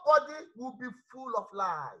whole body will be full of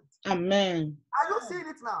light. Amen. Are you seeing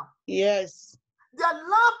it now? Yes. The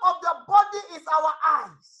lamp of the body is our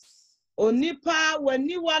eyes. Onipa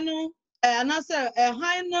waniwa no anase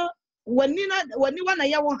han no waniwa na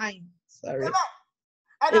yawo han. Sorry. Amen.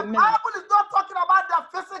 And the Amen. Bible is not talking about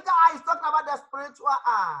the physical eye, it's talking about the spiritual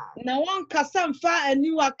eye. Na won kasa mfa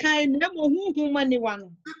aniwa kan na mo huhu maniwa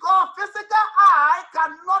no. Because physical eye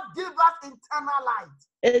cannot give us internal light.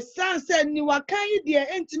 Esan se aniwa kan yi de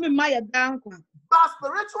entimi ma ya dankwa. But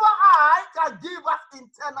spiritual eye can give us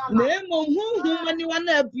internal light. Na mo huhu maniwa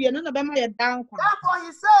na abue no na be ma ya dankwa. Therefore,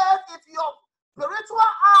 he says, if your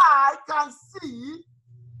spiritual eye can see,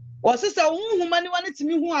 Osisa huhu maniwa ne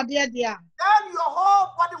timi hu ade ade a. then your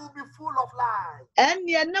whole body will be full of light.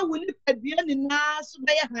 Enya na woni padua ni na so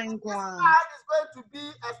be ya han This kwa. light is going to be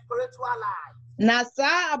a spiritual light. Na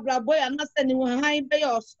sa abrabo ya na se ni han be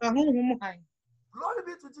ya huhu han. Glory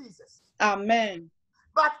be to Jesus. Amen.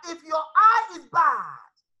 But if your eye is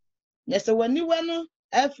bad, Nese waniwa no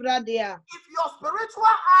efra de a. if your spiritual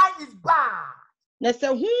eye is bad, Nese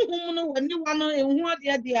huhu no waniwa no ehu ade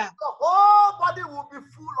ade a. the whole body will be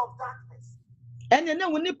full of darkness. Enya na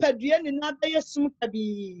woni padua ni na be ya sum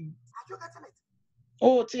tabi. Are you getting it?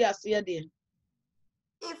 Oh, ti ase de.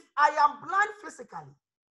 If I am blind physically,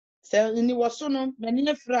 Se ni woso no mani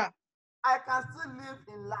efra. I can still live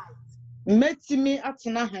in light. Metimi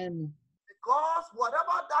atena han mu. Because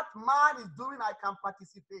whatever that man is doing, I can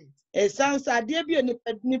participate. Esan sa ade bi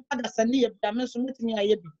ni padasa ni yebda me so metimi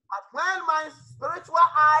aye bi. But when my spiritual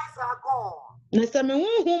eyes are gone, Nese me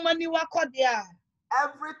huhu maniwa kode a.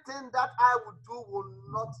 everything that I would do will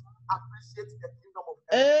not appreciate the kingdom of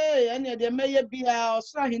heaven. Anya de meye bia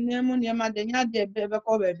osra hene mu ne ma de nya de be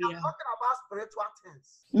ko ba I'm bia. talking about spiritual things.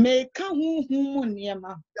 Me ka huhu mu ne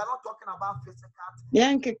ma. We are not talking about physical things.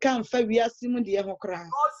 Yanke kan fa wiase mu de ho kra.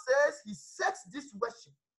 God says he sets this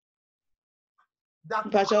worship that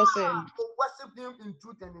Pastor say. to worship him in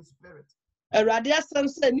truth and in spirit. Awurade asem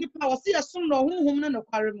say nipa wo se yesum no huhum ne no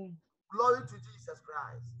kware mu. Glory to Jesus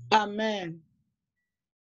Christ. Amen.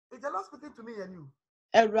 Is the Lord speaking to me and you?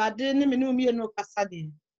 Awurade ne me no mi no kasa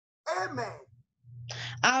de. Amen.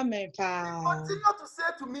 Amen pa. Continue to say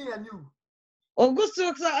to me and you.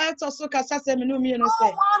 Ogusu eto so kasa se me no mi no No say.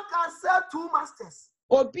 one can serve two masters.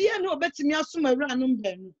 Obi e no obetimi asum awura no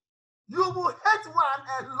mbenu. You will hate one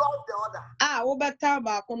and love the other. Wo beta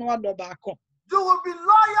ba ko no wado ba ko. You will be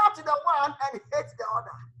loyal to the one and hate the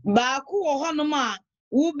other. Ba ko wo ho no ma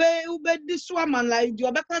ube di so man like di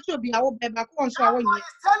obeka to obi a wo be ba ko nso a wo God nyi. is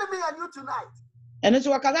telling me and you tonight. Eno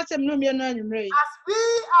so wakasa se me no mi no anwumre. As we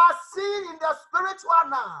are seeing in the spiritual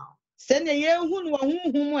now, Se ne ye hu no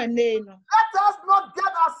huhum ene no. let us not get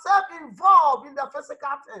ourselves involved in the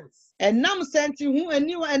physical things. Enam senti hu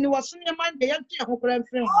ani wo so ne man de yake ho kra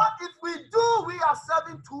mfiri. What if we do, we are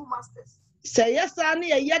serving two masters. Se yesa ne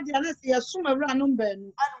ye de na se yesum awura no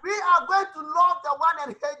mbenu. And we are going to love the one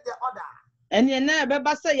and hate the other. Ene na be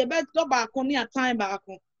ba se ye be do ba ko ne atan ba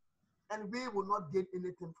ko. And we will not gain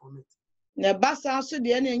anything from it. Na ba sa so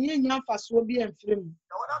de na enye nya faso bi amfiri mu.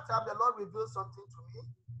 The other time the Lord revealed something to me.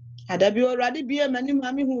 Adabi orade bi e mani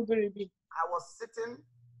ma mi hu biribi. I was sitting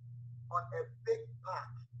on a big park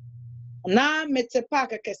Na mete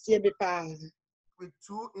park kese bi pa. with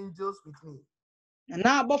two angels with me.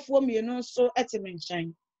 Na abofo mienu so ete me nchen.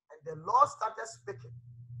 And the Lord started speaking.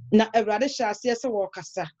 Na awurade hye ase se wo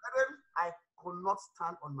kasa. Then I could not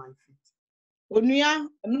stand on my feet. Onua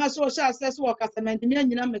na so hye ase se wo kasa na ndimi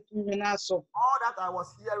anyina metumi na so. All that I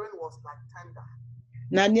was hearing was like thunder.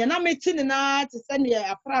 Na ne na meti ne na te se ne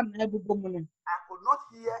afra na abubo mu no. I could not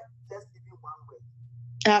hear just even one word.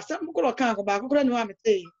 Asem ko kan ko ba ko kra ne wa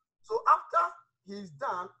mete. So after he's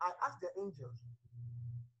done, I asked the angel,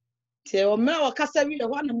 Te o me wo kasa wi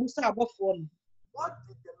ho na musa abofo no. what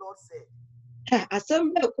did the Lord say?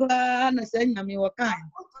 Asem be kra na se nyame wo kan. I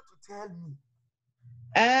want you to tell me.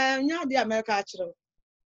 Nya de America a kire.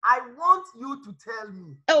 I want you to tell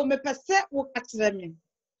me. O me pese wo ka kire me.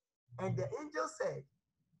 And the angel said,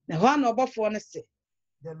 Na ho na obofo no se.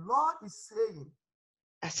 the Lord is saying,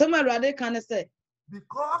 Asem awurade kan se.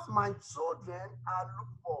 because my children are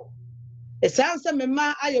lukewarm, Esan se me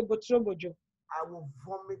ma aye botro bojo. I will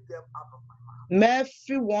vomit them out of my mouth.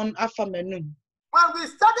 Mefi won afa manum. When we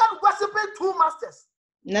started worshiping two masters,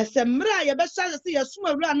 Na se mra ye be sha se yesum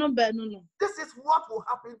awura no ba nu no. this is what will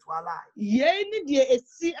happen to our life. Ye ni de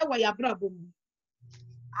esi e wa ya brabo mu.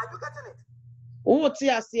 Are you getting it? Wo ti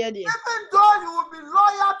ase de. Even though you will be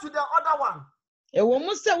loyal to the other one, E wo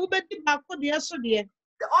mu se wo be di ba ko de so de.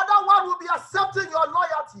 the other one will be accepting your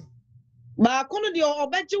loyalty. Ba ko no de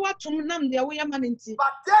obeji watum nam de wo ya manenti.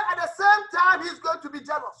 But then at the same time, he's going to be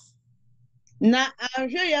jealous. Na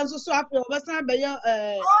ahwe ye nso so afi obesan be ye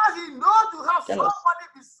Because he knows you have somebody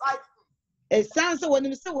beside him. sense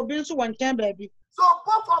wonim se wo bi nso won kan baabi. So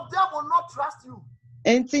both of them will not trust you.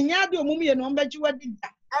 Entinya de omum ye no mbaji wadi da.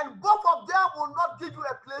 And both of them will not give you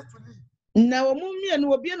a place to live. Na omum ye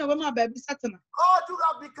no obi na obema baabi satana. God, you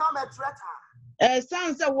have become a traitor.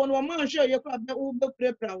 Sense won wo man hwe ye kwa be wo be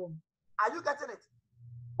prepare wo. Are you getting it?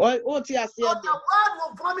 O ti ase So the word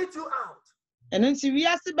will vomit you out. And nti wi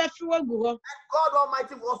ase ba fi wagu ho. And God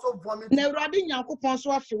Almighty will also vomit Na you. Awurade Nyankopon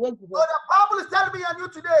so afi wagu So ho. the Bible is telling me and you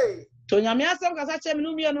today To nyame asem kasa che me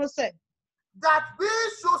no mi no se. that we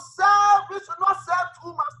should not serve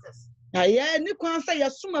two masters. Na ye ni kwan se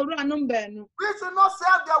yesum awura no mba no. We should not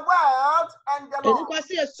serve the world and the Eni Lord. kwa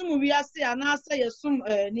se yesum wi ase ana se yesum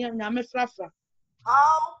ni nyame frafra.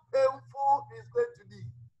 How painful is going to be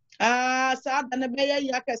Sa da na be ye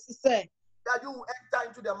ya kase se. that you will enter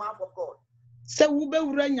into the mouth of God, Se wo be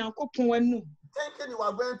wura Nyankopon anu. thinking you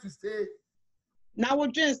are going to stay. Na wo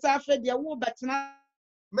dwen sa afa de wo betena.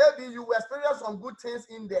 Maybe you will experience some good things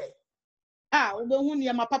in there Wo be hu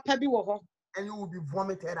ne ma papa bi wo ho. and you will be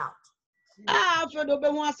vomited out. Afa do be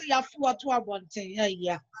hu ase ya fo wato abonten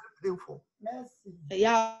ya. Very painful. Mercy.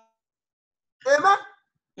 Ya. Amen.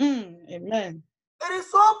 Amen. It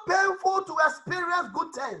is so painful to experience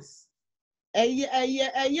good things.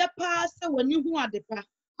 Eye pa se woni hu ade pa.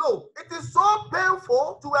 No, it is so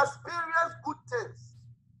painful to experience good things.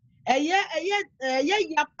 Eye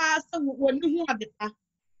ya pa se woni hu ade pa.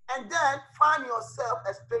 And then find yourself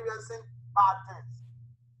experiencing bad things.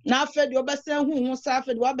 Na afa de obesen hu sa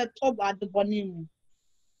afa de wa beto ade boni mu.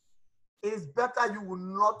 It is better you will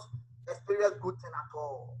not experience good thing at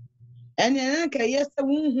all. Ene nka yes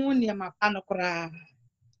hu ne ma pa no kra.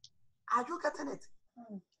 Are you getting it?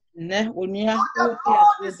 Ne onua The Lord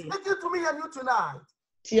is speaking to me and you tonight.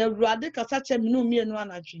 ti Awurade kasa che me no mi enu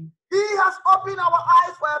anadwen. He has opened our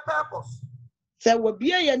eyes for a purpose. Se wo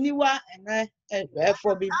bia ye niwa ene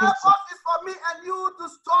for be The purpose is for me and you to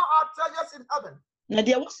store our treasures in heaven. na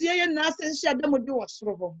de wo sie ye na se hia de mo de wo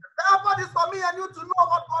soro ho. The purpose is for me and you to know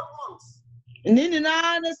what God wants. Ni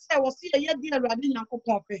na ne se wo sie ye de Awurade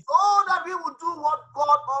Nyankopon pe. So that we will do what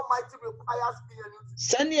God Almighty requires me and you to do.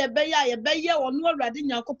 Se ne ye be ye wo no Awurade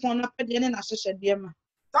Nyankopon na pe de ne na hyehyɛ de ma.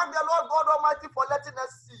 Thank the Lord God Almighty for letting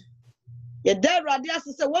us see. Ye de Awurade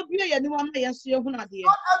ase se wo bia ye niwa na ye so ye hu na de.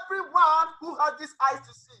 Not everyone who has this eyes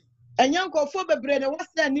to see. Enya nkofo bebre ne wo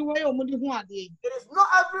se niwa ye omu de hu ade. It is not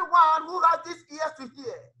everyone who has these ears to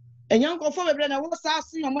hear. Enya nkofo bebre ne wo sa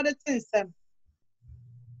aso yo mo de tinsem.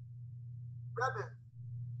 Brother,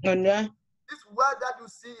 Onua this word that you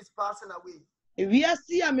see is passing away. wi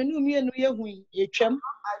ase a me no mi enu ye hu ye twam.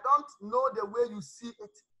 I don't know the way you see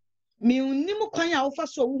it. Mi unim kwan a wo fa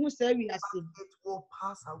so wo hu sa wi ase. It will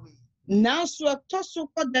pass away. Nanso to so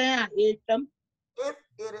kodan a ye twam. If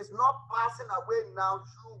it is not passing away now,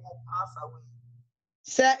 you will pass away.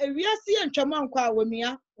 Sa wi ase ye twam ankwa a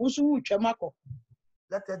wonua wo so wu twam akọ.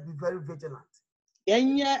 Let us be very vigilant.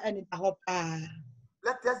 Yenya ani da ho pa.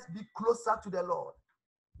 Let us be closer to the Lord.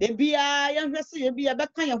 De bia ye hwese ye bia be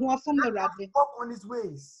kan ye ho afom Awurade. Walk on his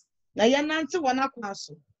ways. Na ye nante wona kwa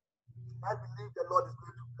so. I believe the Lord is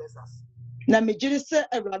going to bless us. Na me giri se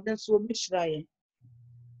Awurade so obi hyira ye.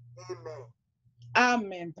 Amen.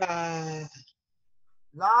 Amen pa.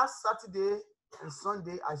 Last Saturday and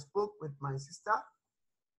Sunday, I spoke with my sister.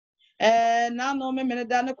 Na no me me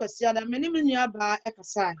da na kwasia da me ni me nua ba e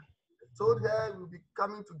kasa. I told her we'll be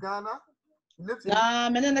coming to Ghana. He lives in. Na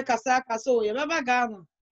me ne kasa o ye baba Ghana.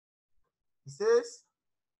 He says,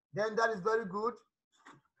 then that is very good.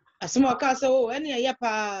 Asimo ka se o ene ye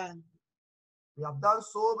pa. We have done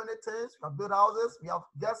so many things. We have built houses. We have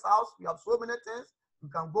guest house. We have so many things. You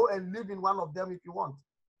can go and live in one of them if you want.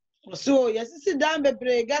 So yes, sit down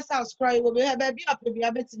bebre gas house cry we be be up be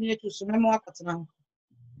abetini to so memo akotena.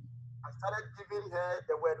 I started giving her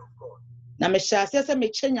the word of God. Na me sha se me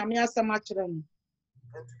che nyame asem akere no.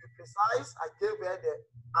 And to be precise, I gave her the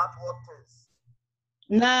outward things.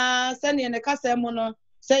 Na se ne ka se mo no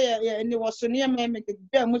se ye ni wo so ne me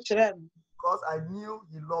be mu kire no. Because I knew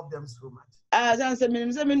he loved them so much. San se me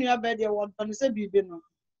nua be de wo don se bibi no.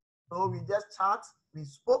 So we just chat. We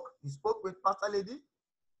spoke. He spoke with Pastor Lady.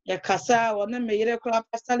 Ya kasa wo na me yire kra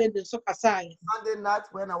Pastor Lady so kasa ye. Sunday night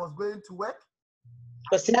when I was going to work.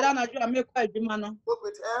 Ko se da na ju me kwa adwuma no. Spoke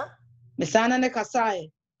with her. Me sana ne kasa ye.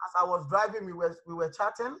 As I was driving, we were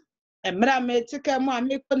chatting. Emra me tika mo a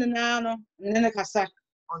me ko na no ne kasa.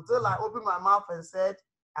 Until I opened my mouth and said,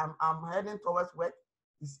 I'm heading towards work.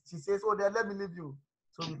 She says, oh, then let me leave you.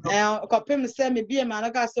 So we kopem se me bia ma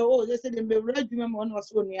na ka se oh they say dem be adwuma mo no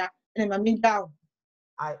so nua ene ma me down.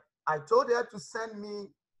 I told her to send me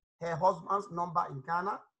her husband's number in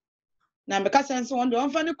Ghana. Na me ka sense one don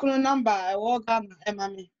fa ne kunu number e wo Ghana e ma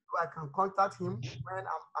me. So I can contact him when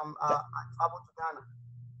I travel to Ghana.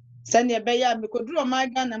 Send e be ya me ko duro my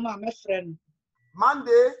Ghana ma me friend.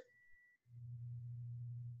 Monday,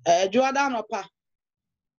 Jordan opa.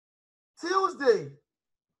 Tuesday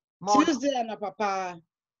morning, Tuesday na papa.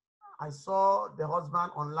 I saw the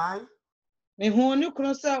husband online. Me hu ne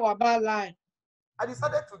kunu se wa ba line. I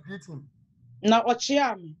decided to greet him. Na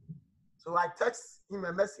ochia me. So I text him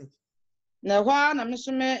a message. Na hwa na me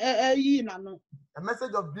so me yi na no. A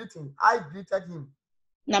message of greeting. I greeted him.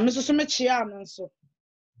 Na me so me chia no so.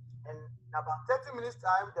 And in about 30 minutes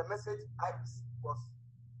time, the message I received was,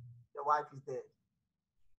 the wife is dead.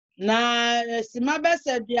 Na sima be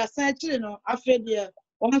se bia san chiri no afa de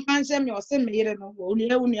won kan se me o se me yire no wo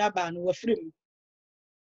ni aba no wa firi mu.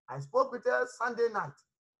 I spoke with her Sunday night.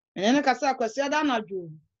 Ene ne kasa akwasi ada na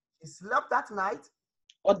dwo. She slept that night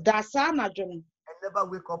O da sa na dwo no. and never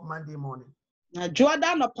wake up Monday morning. Na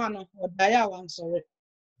Jordan no pa no o da ya wan sore.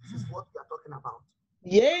 This is what we are talking about.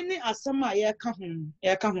 Ye ni asema ye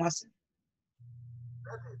ka ho ase.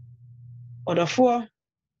 Odofo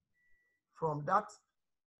From that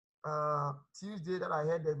Tuesday that I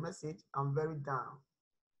heard the message, I'm very down.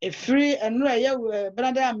 e free enra ye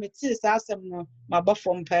brother ameti sa asem no ma ba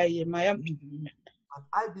fom pa ye ma ya. But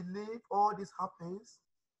I believe all this happens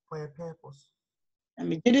for a purpose. Na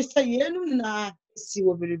me did say ye no na si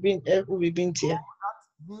wo bibin So that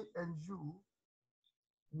me and you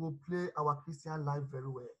will play our Christian life very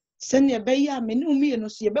well. Send be ya me no mi no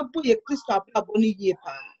so ye be bo ye Kristo ababo ni ye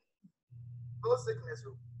pa. No sickness.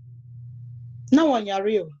 Na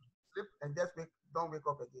wonyare o. Sleep and just don't wake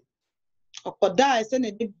up again. Okoda ese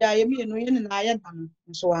ne dibia ye mi no ye na aye dan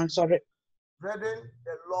so an sorry. Brethren,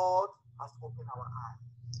 the Lord has opened our eyes.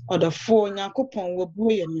 Odofo Nyankopon wo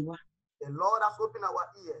bu ye niwa. The Lord has opened our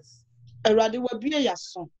ears. Erade wo bie ya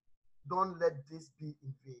so. Don't let this be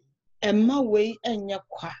in vain. Emma we enye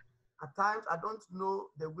kwa. At times, I don't know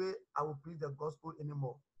the way I will preach the gospel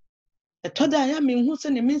anymore. Etoda ya me hu se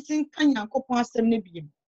ne minsin kan Nyankopon asem ne biem.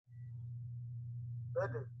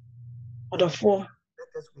 Brethren, Odofo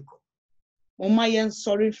let us wake up. Mama yen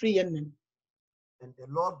sorry free yen. And the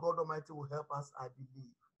Lord God Almighty will help us, I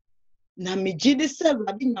believe. Na me gidi se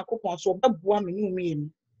Erade Nyankopon so obeboa me no mi enu.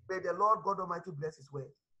 May the Lord God Almighty bless his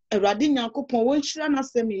word. Erade Nyankopon wo nhira na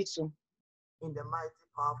asem yi so. In the mighty,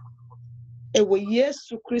 powerful name of Jesus. Ewo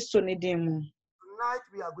Yesu Kristo ne din mu. Tonight,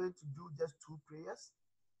 we are going to do just 2 prayers.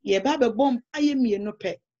 Ye ba be bom aye mienu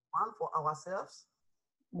pe. One for ourselves.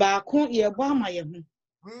 Ba ko ye bo ama ye hu.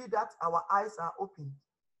 We that our eyes are open.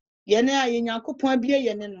 Ye ne aye Nyankopon abie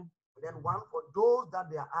ye ne no. And then one for those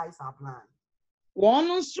that their eyes are blind.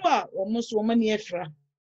 Won so a won so mani efra.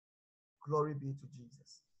 Glory be to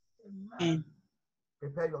Jesus. Amen.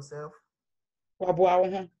 Prepare yourself Waboa wo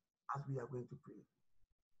ho. as we are going to pray.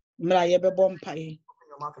 Mra ye be bom pae. Open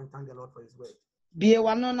your mouth and thank the Lord for his word. Bie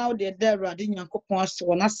wano na wo de Erade Nyankopon ase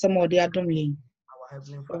won asem o de adom ye. Our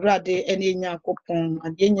Heavenly Father. Erade ene Nyankopon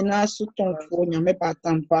ade nyina so tonfo nyame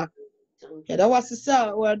batampa. Yeda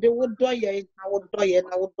wasisa Erade wo doye na wo doye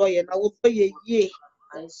na wo doye na wo doye ye.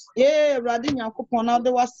 Ye Erade Nyankopon na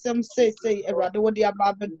de wasem sei Erade wo de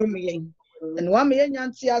aba bedom ye. And one me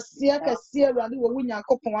nyanti asia kase Erade wo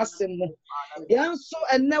Nyankopon asem mo. Yanso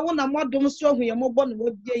enne wo na modom so hu ye mo bo no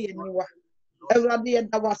wo bie ye niwa. Erade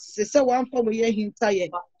yeda wasisa wan fa mo ye hinta ye.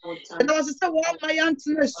 Yeda wasisa wan ma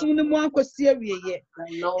yanti sunu mu ankosi awie ye.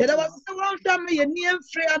 Yeda wasisa wan hwa me ye ni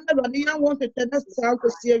emfre ana Erade yan won tete na sa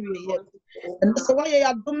ankosi awie ye. And so why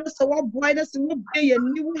ya dum so wa boy na so wo bie ye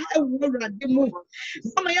ni wo ewu Erade mu.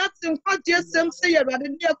 Mama ya tin kwa jesem se Erade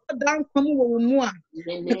ni akodan kwam wo mu a.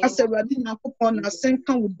 Because Erade Nyankopon na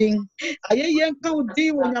senka udin. Ayeye nka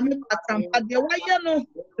udin wo nyame batampa de wa ye no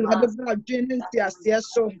Erade bra dwen nti ase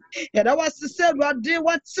so. Yeda wasisa Erade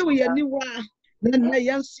watiw ye ni wa. Na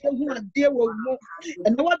yansu hu ade wo mu.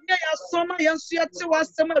 And what be ya so na yansu yati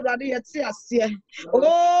wasem Erade yati ase.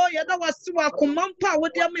 Oh, yeda wasi wa komampa wo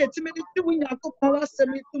de am yetimi ti wo Nyankopon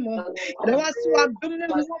wasem itumo. Yeda wasi wa dum ne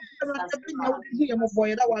hu Erade be nya wo de ye mo boy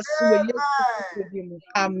yeda wasi we Yesu.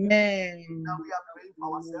 Amen. Now we are praying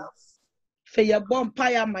for ourselves. Fe ye bom pa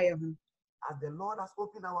ya ma ye hu. As the Lord has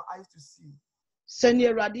opened our eyes to see. Seni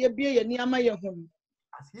Erade bie ye ni ama ye hu.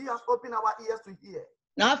 As he has opened our ears to hear.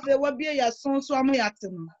 Na afi wa bie ya son so ama ya te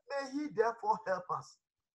no. May he therefore help us.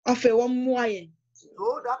 Afi wa mmoa ye.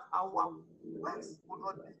 So that our works will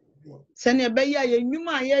not be vain. Seni be ya ye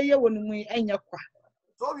nwuma ye wo no mu enye kwa.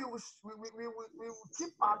 So we will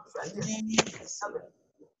keep our treasures in heaven.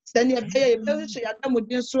 Seni be ya be so ya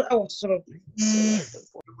damodin so e wo soro. We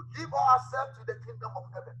will give ourselves to the kingdom of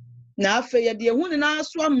heaven. Na afa ye de hu ne na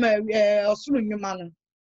so ama osoro nnwuma no.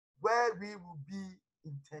 Where we will be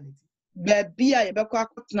in eternity. Baby a ye bekọ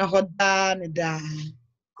akotena ho daa ne daa.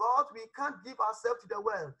 God, we can't give ourselves to the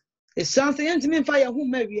world Esan se yentimi mfa ye hu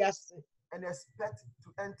ma wiase. and expect to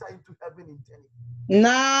enter into heaven in eternity.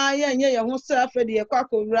 Na ye nye ye ho se afa de ye kwa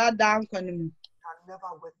akowura daa nkwa ne mu. Can never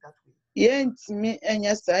work that way. Yentimi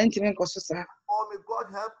enye sa yentimi nkoso sa. Or may God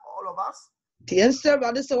help all of us Ti yense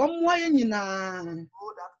Awurade se wonmoa ye nyinaa.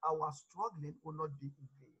 so that our struggling will not be in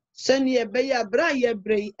vain. Sani ye be ya bra ye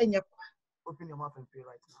bre enye kwa. Open your mouth and pray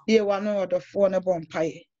right now. Ye wa no odofo ne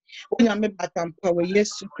bompaye. Onyame batampa we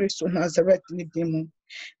Yesu Kristo Nazareth ni demo.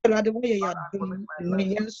 Awurade wo ye ya dum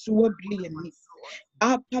ni Yesu wo bri ye ni.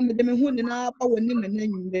 Apa me de me hu ni na ba woni me na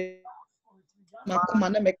nyime. Makoma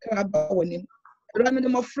na me kra ba woni. Awurade me de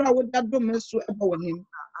mafra wo da dum so ba woni.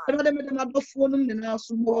 Awurade me de madofo num ni na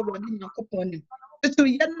so bo Awurade Nyankopon ni. So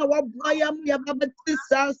ye na wa boa ya mu ya ba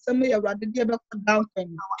betisa asem ya Awurade de be ko down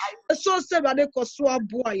kan. So se Awurade ko so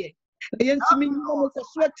aboa ye. Yentimi nyimo ko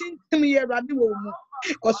so tintim ye Awurade wo mu.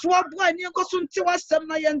 Ko so aboa ni ko so nti wasem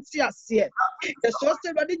na ye nti ase. Yeso se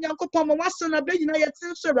Awurade Nyankopon ma wasem na be nyina ye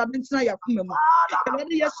tin so Awurade ntina yakoma mu.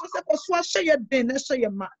 Awurade yeso se ko so ahye ye den na hye ye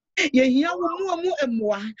ma. Ye hia wo mu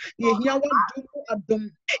emoa. Ye hia wo dum adom.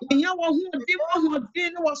 Ye hia wo ho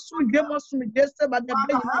din na waso dwem aso me dese ba da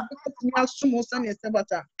be nyina be ko timi aso mo sa ne se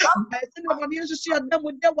bata. Ba se na Awurade yeso hye adam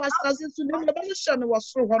de wasase so ne ba no hye ne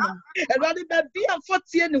waso ho no. Awurade ba bia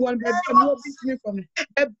fotie ne won ba bia mo bitimi fam.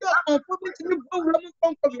 Ba bia onfo bitimi bowura mu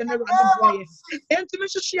konko bi na Awurade boye. Entimi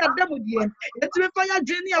hye adam die. Entimi fa ya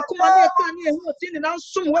dwen ne akoma ne aka ne ehu oti ne na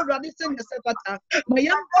nsom wo Awurade se ne se bata. Ma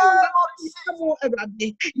yam bowura mo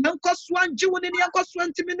Awurade. Yankoswan June and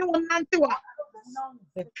Yankoswan Timino and Nantua.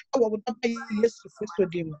 I would not pay yes to Christo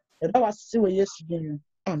dim. And I was still yesterday.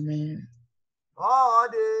 Amen.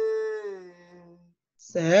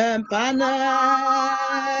 Sempana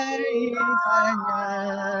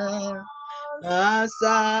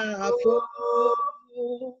Asafo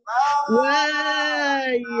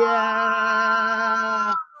Waya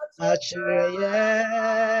Achireye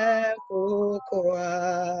Kokoa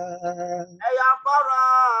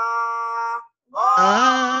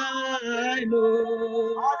I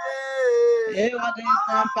know Ewa de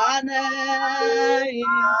Sempana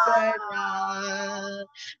Insenya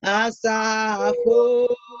Asafo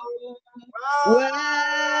Waya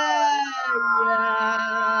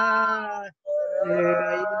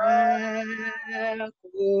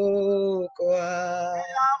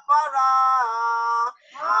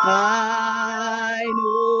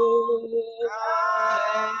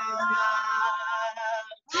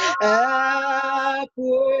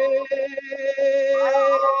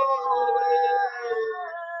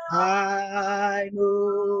I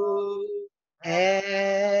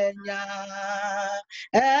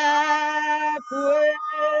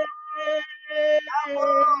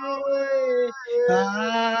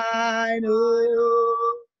know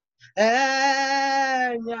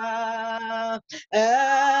Enya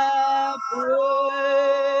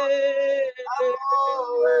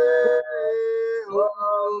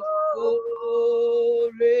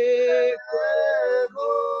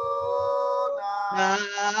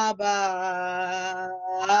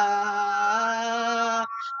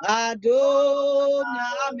I know Enya Adoname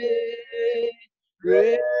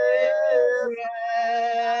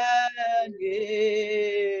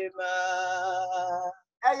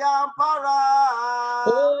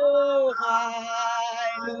Oh,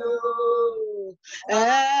 I know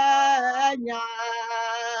Enya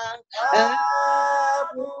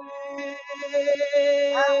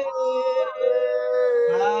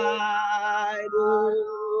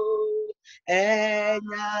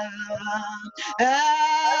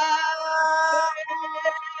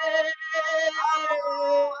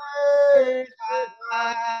I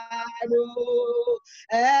know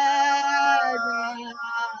Enya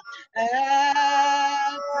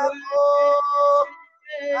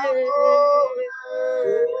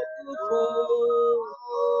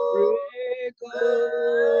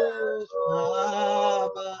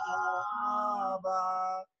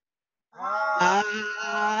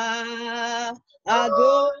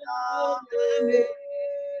Adoname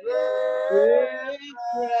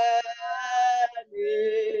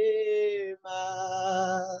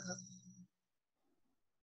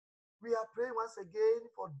We are praying once again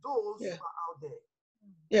for those who are out there.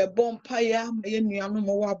 Yeah, bompaya, my young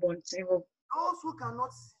more bonting. Those who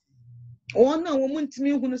cannot see. One woman to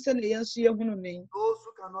me who send a young she a woman. Those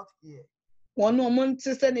who cannot hear. One woman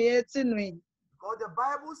to send a yet in me. Because the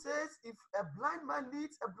Bible says if a blind man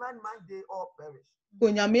leads a blind man, they all perish.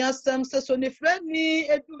 When you may some says on the friend me,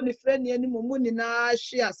 a do the friend any moment in our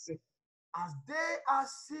shares. as they are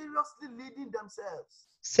seriously leading themselves.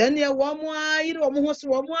 Send your one more, you know, almost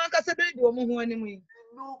one more, because I did one more anyway.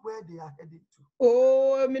 They know where they are heading to.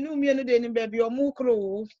 Oh, me no me no dey ni baby o mu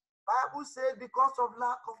kro. Bible says because of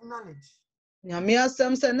lack of knowledge, Nyame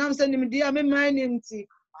asem se nam se nim dia me man nti.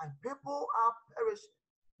 and people are perishing.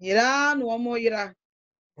 Yira no mo yira.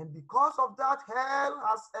 And because of that, hell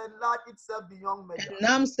has enlarged itself beyond measure.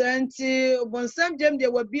 Nam se nti bonsam dem de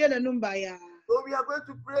wa bie na numba ya. So we are going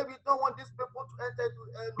to pray. We don't want these people to enter to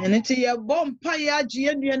hell. No. Enti ye bom pa ya agye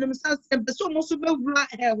anuanum sanse be so mo so be wura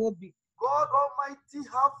hell obi. God Almighty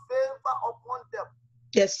have favor upon them.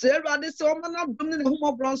 Yes, sir, Radi so man na dum ne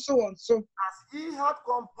ho mo so on so. As He had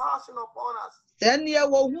compassion upon us, Then ye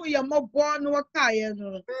wo hu ye mo bo no wa kae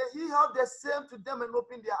no. may He have the same to them and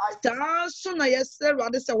open their eyes, Ta so na yes, sir,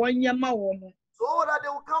 Radi se wanya ma wo mo. so that they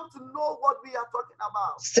will come to know what we are talking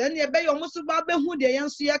about. Send ye be yo mo so ba be hu de yen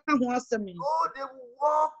so ye ka ho asem. So they will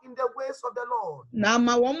walk in the ways of the Lord. Na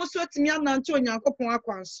ma wo mo so timi anante onyankopon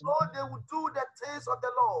akwan so. So they will do the things of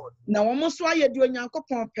the Lord. Na wo mo so aye de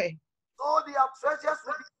onyankopon pe. So their treasures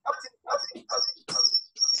will be kept in heaven.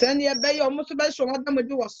 Send ye be yo mo so be so adam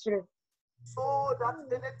de wo soro. So that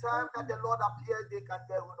anytime that the Lord appears, they can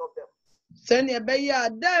get rid of them. Send ye be ya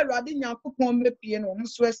da Radi nyankopon be pie no mo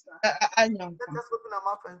so anyam. Let us open our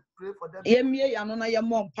mouth and pray for them. Yemie ya no na ye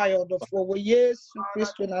mo mpa yo do fo wo Yesu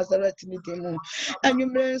Kristo Nazareth ni de mu.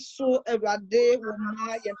 Anwumre so Awurade wo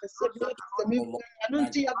ma ye pese bi pese mi anu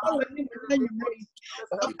nti ya ba wani na anwumre.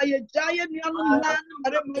 Papa ye jaye ni anu na na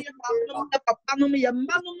mare mo ye ba no na papa no ye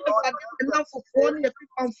ma no Awurade na fofo ni ye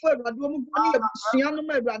fifanfo Awurade wo mu ni ye busua no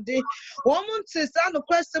Awurade. Wo mu nti sa no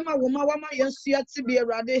kwesem a wo ma wa ma ye nsua ti bi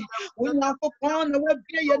Awurade. Wo nyakopon na wo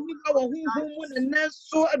bia ye ni ba wo honhom mu ne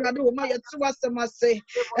nanso Awurade wo ma ye ti wasem ase.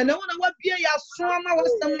 And I want to be a strong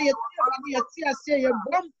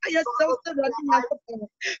somebody.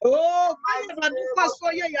 Oh, I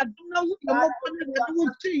do know who you're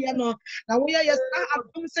going to know. Now we are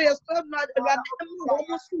don't say a storm,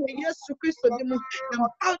 almost 2 years to Christmas. I'm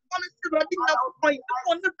out honestly running out of point. I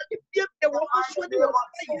want to be the woman 20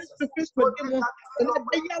 years to Christmas. And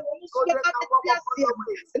they are almost what I see.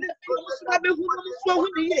 And then almost what I who was so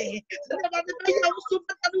here. And then I also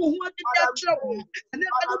who wanted their trouble. And then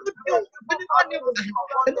I don't know and then I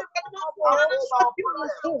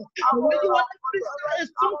when you want to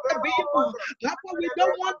so to be that's why we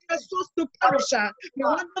don't want their souls to perish. We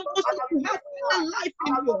want them also to have eternal life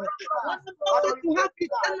in you. We want them also to have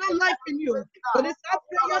eternal life in you. But it's our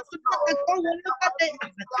prayer to that whenever they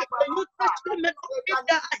are. May you touch them and open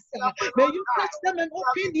their eyes. May you touch them and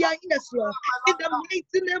open their ears, Lord. In the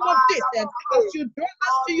mighty name of Jesus, as you draw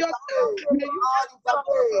us to yourself, may you help them,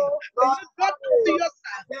 may you draw them to yourself.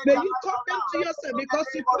 May you call them to yourself because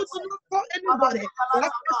you do not call anybody.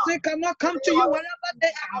 They cannot come to you wherever they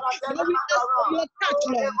are. Lord, we ask for your touch,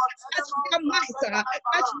 Lord. Touch their minds,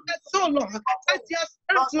 touch their soul, Lord. Touch their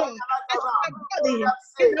spirit, Lord. Touch their body.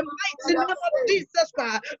 In the mighty name of Jesus,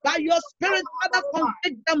 God. By your spirit, Father,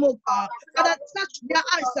 convict them, oh God. Father, touch their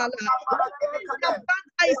eyes, Lord. Open their bad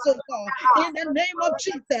eyes, oh God. In the name of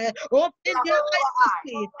Jesus, open their eyes to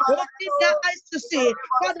see. Open their eyes to see.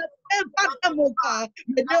 Father, favor them, oh God.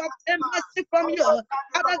 May they obtain mercy from you.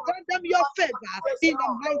 Father, grant them your favor. In the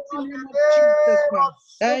mighty name of Jesus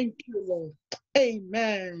Christ. Thank you, Lord.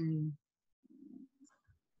 Amen.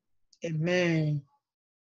 Amen.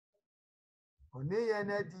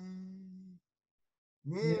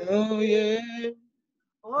 Oh, yeah.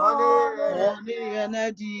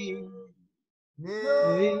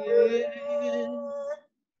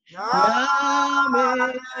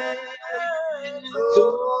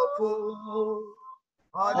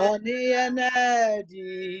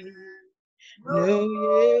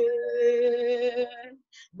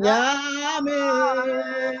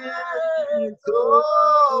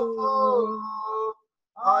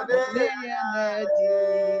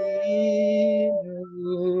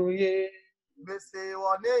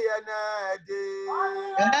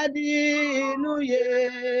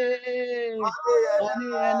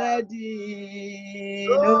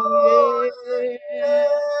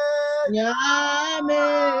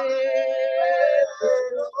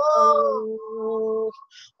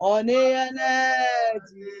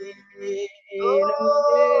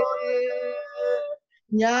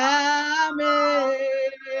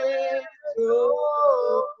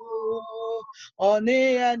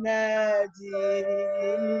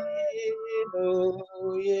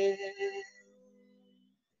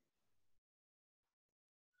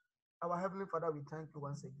 Our Heavenly Father, we thank you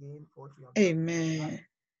once again for what you have done. Amen.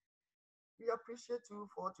 We appreciate you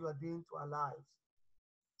for what you are doing to our lives.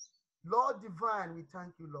 Lord divine, we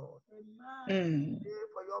thank you, Lord. Mm. Pray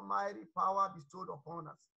for your mighty power bestowed upon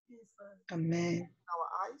us. Amen. In our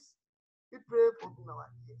eyes, we pray for in our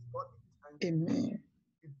ears. Lord, we thank you. Amen.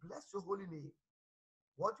 We bless your holy name.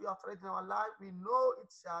 What you have said in our life, we know it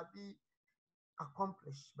shall be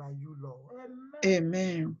accomplished by you, Lord.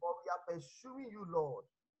 Amen. For we are pursuing you, Lord.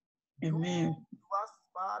 Amen. Do to us,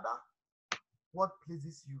 Father, what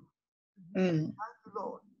pleases you. Mm. Thank you,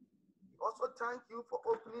 Lord. We also thank you for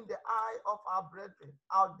opening the eye of our brethren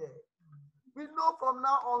out there. We know from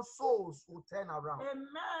now on souls will turn around.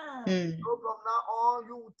 Mm. So from now on,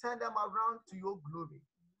 you will turn them around to your glory.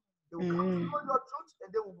 They will come to know your truth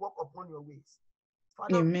and they will walk upon your ways.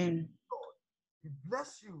 Father, Amen. Lord, we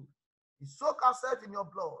bless you. We soak ourselves in your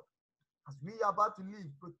blood. As we are about to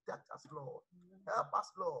leave, protect us, Lord. Help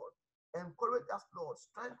us, Lord. Encourage us, Lord.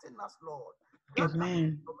 Strengthen us, Lord. Grant us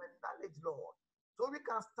Amen. knowledge, Lord, so we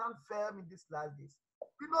can stand firm in these last days.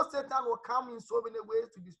 We know Satan will come in so many ways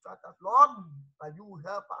to distract us, Lord, but you will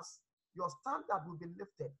help us. Your standard will be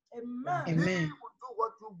lifted. Amen. We will do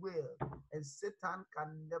what you will, and Satan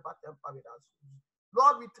can never tamper with us.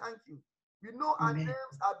 Lord, we thank you. We know our Amen.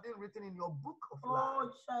 names have been written in your book of life.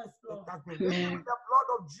 It has been Amen. written with the blood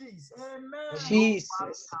of Jesus. And no man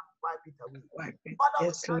Jesus. can wipe it away. Wipe it. Father,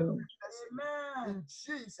 Yes, we thank Lord. you. In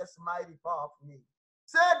Jesus' mighty powerful name.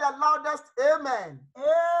 Say the loudest amen.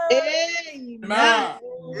 Amen.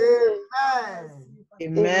 Amen.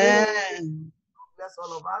 Amen. Bless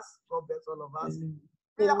all of us. God bless all of us. Amen.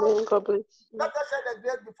 God bless you. Let us share the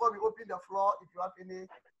grace before we open the floor. If you have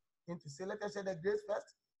anything to say, let us share the grace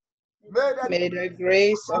first. May the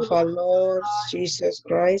grace of our Lord Jesus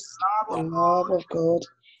Christ, the love of God,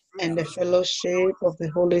 and the fellowship of the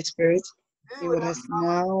Holy Spirit be with us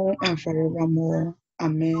now and forevermore.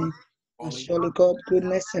 Amen. And surely God's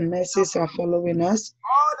goodness and mercies are following us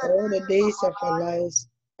all the days of our lives,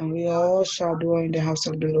 and we all shall dwell in the house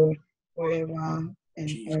of the Lord forever and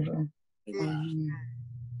ever. Amen.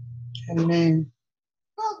 Amen.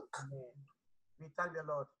 We thank the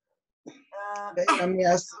Lord. Let me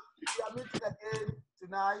ask. We are meeting again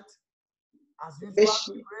tonight. As usual, Beshi.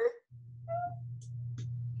 we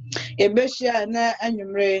pray. Ebeshi na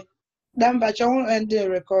anyumre. Damba chon end the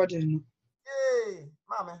recording. Yay,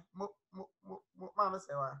 Mama, Mama,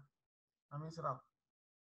 say what? I mean,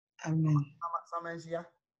 Amen. Mama,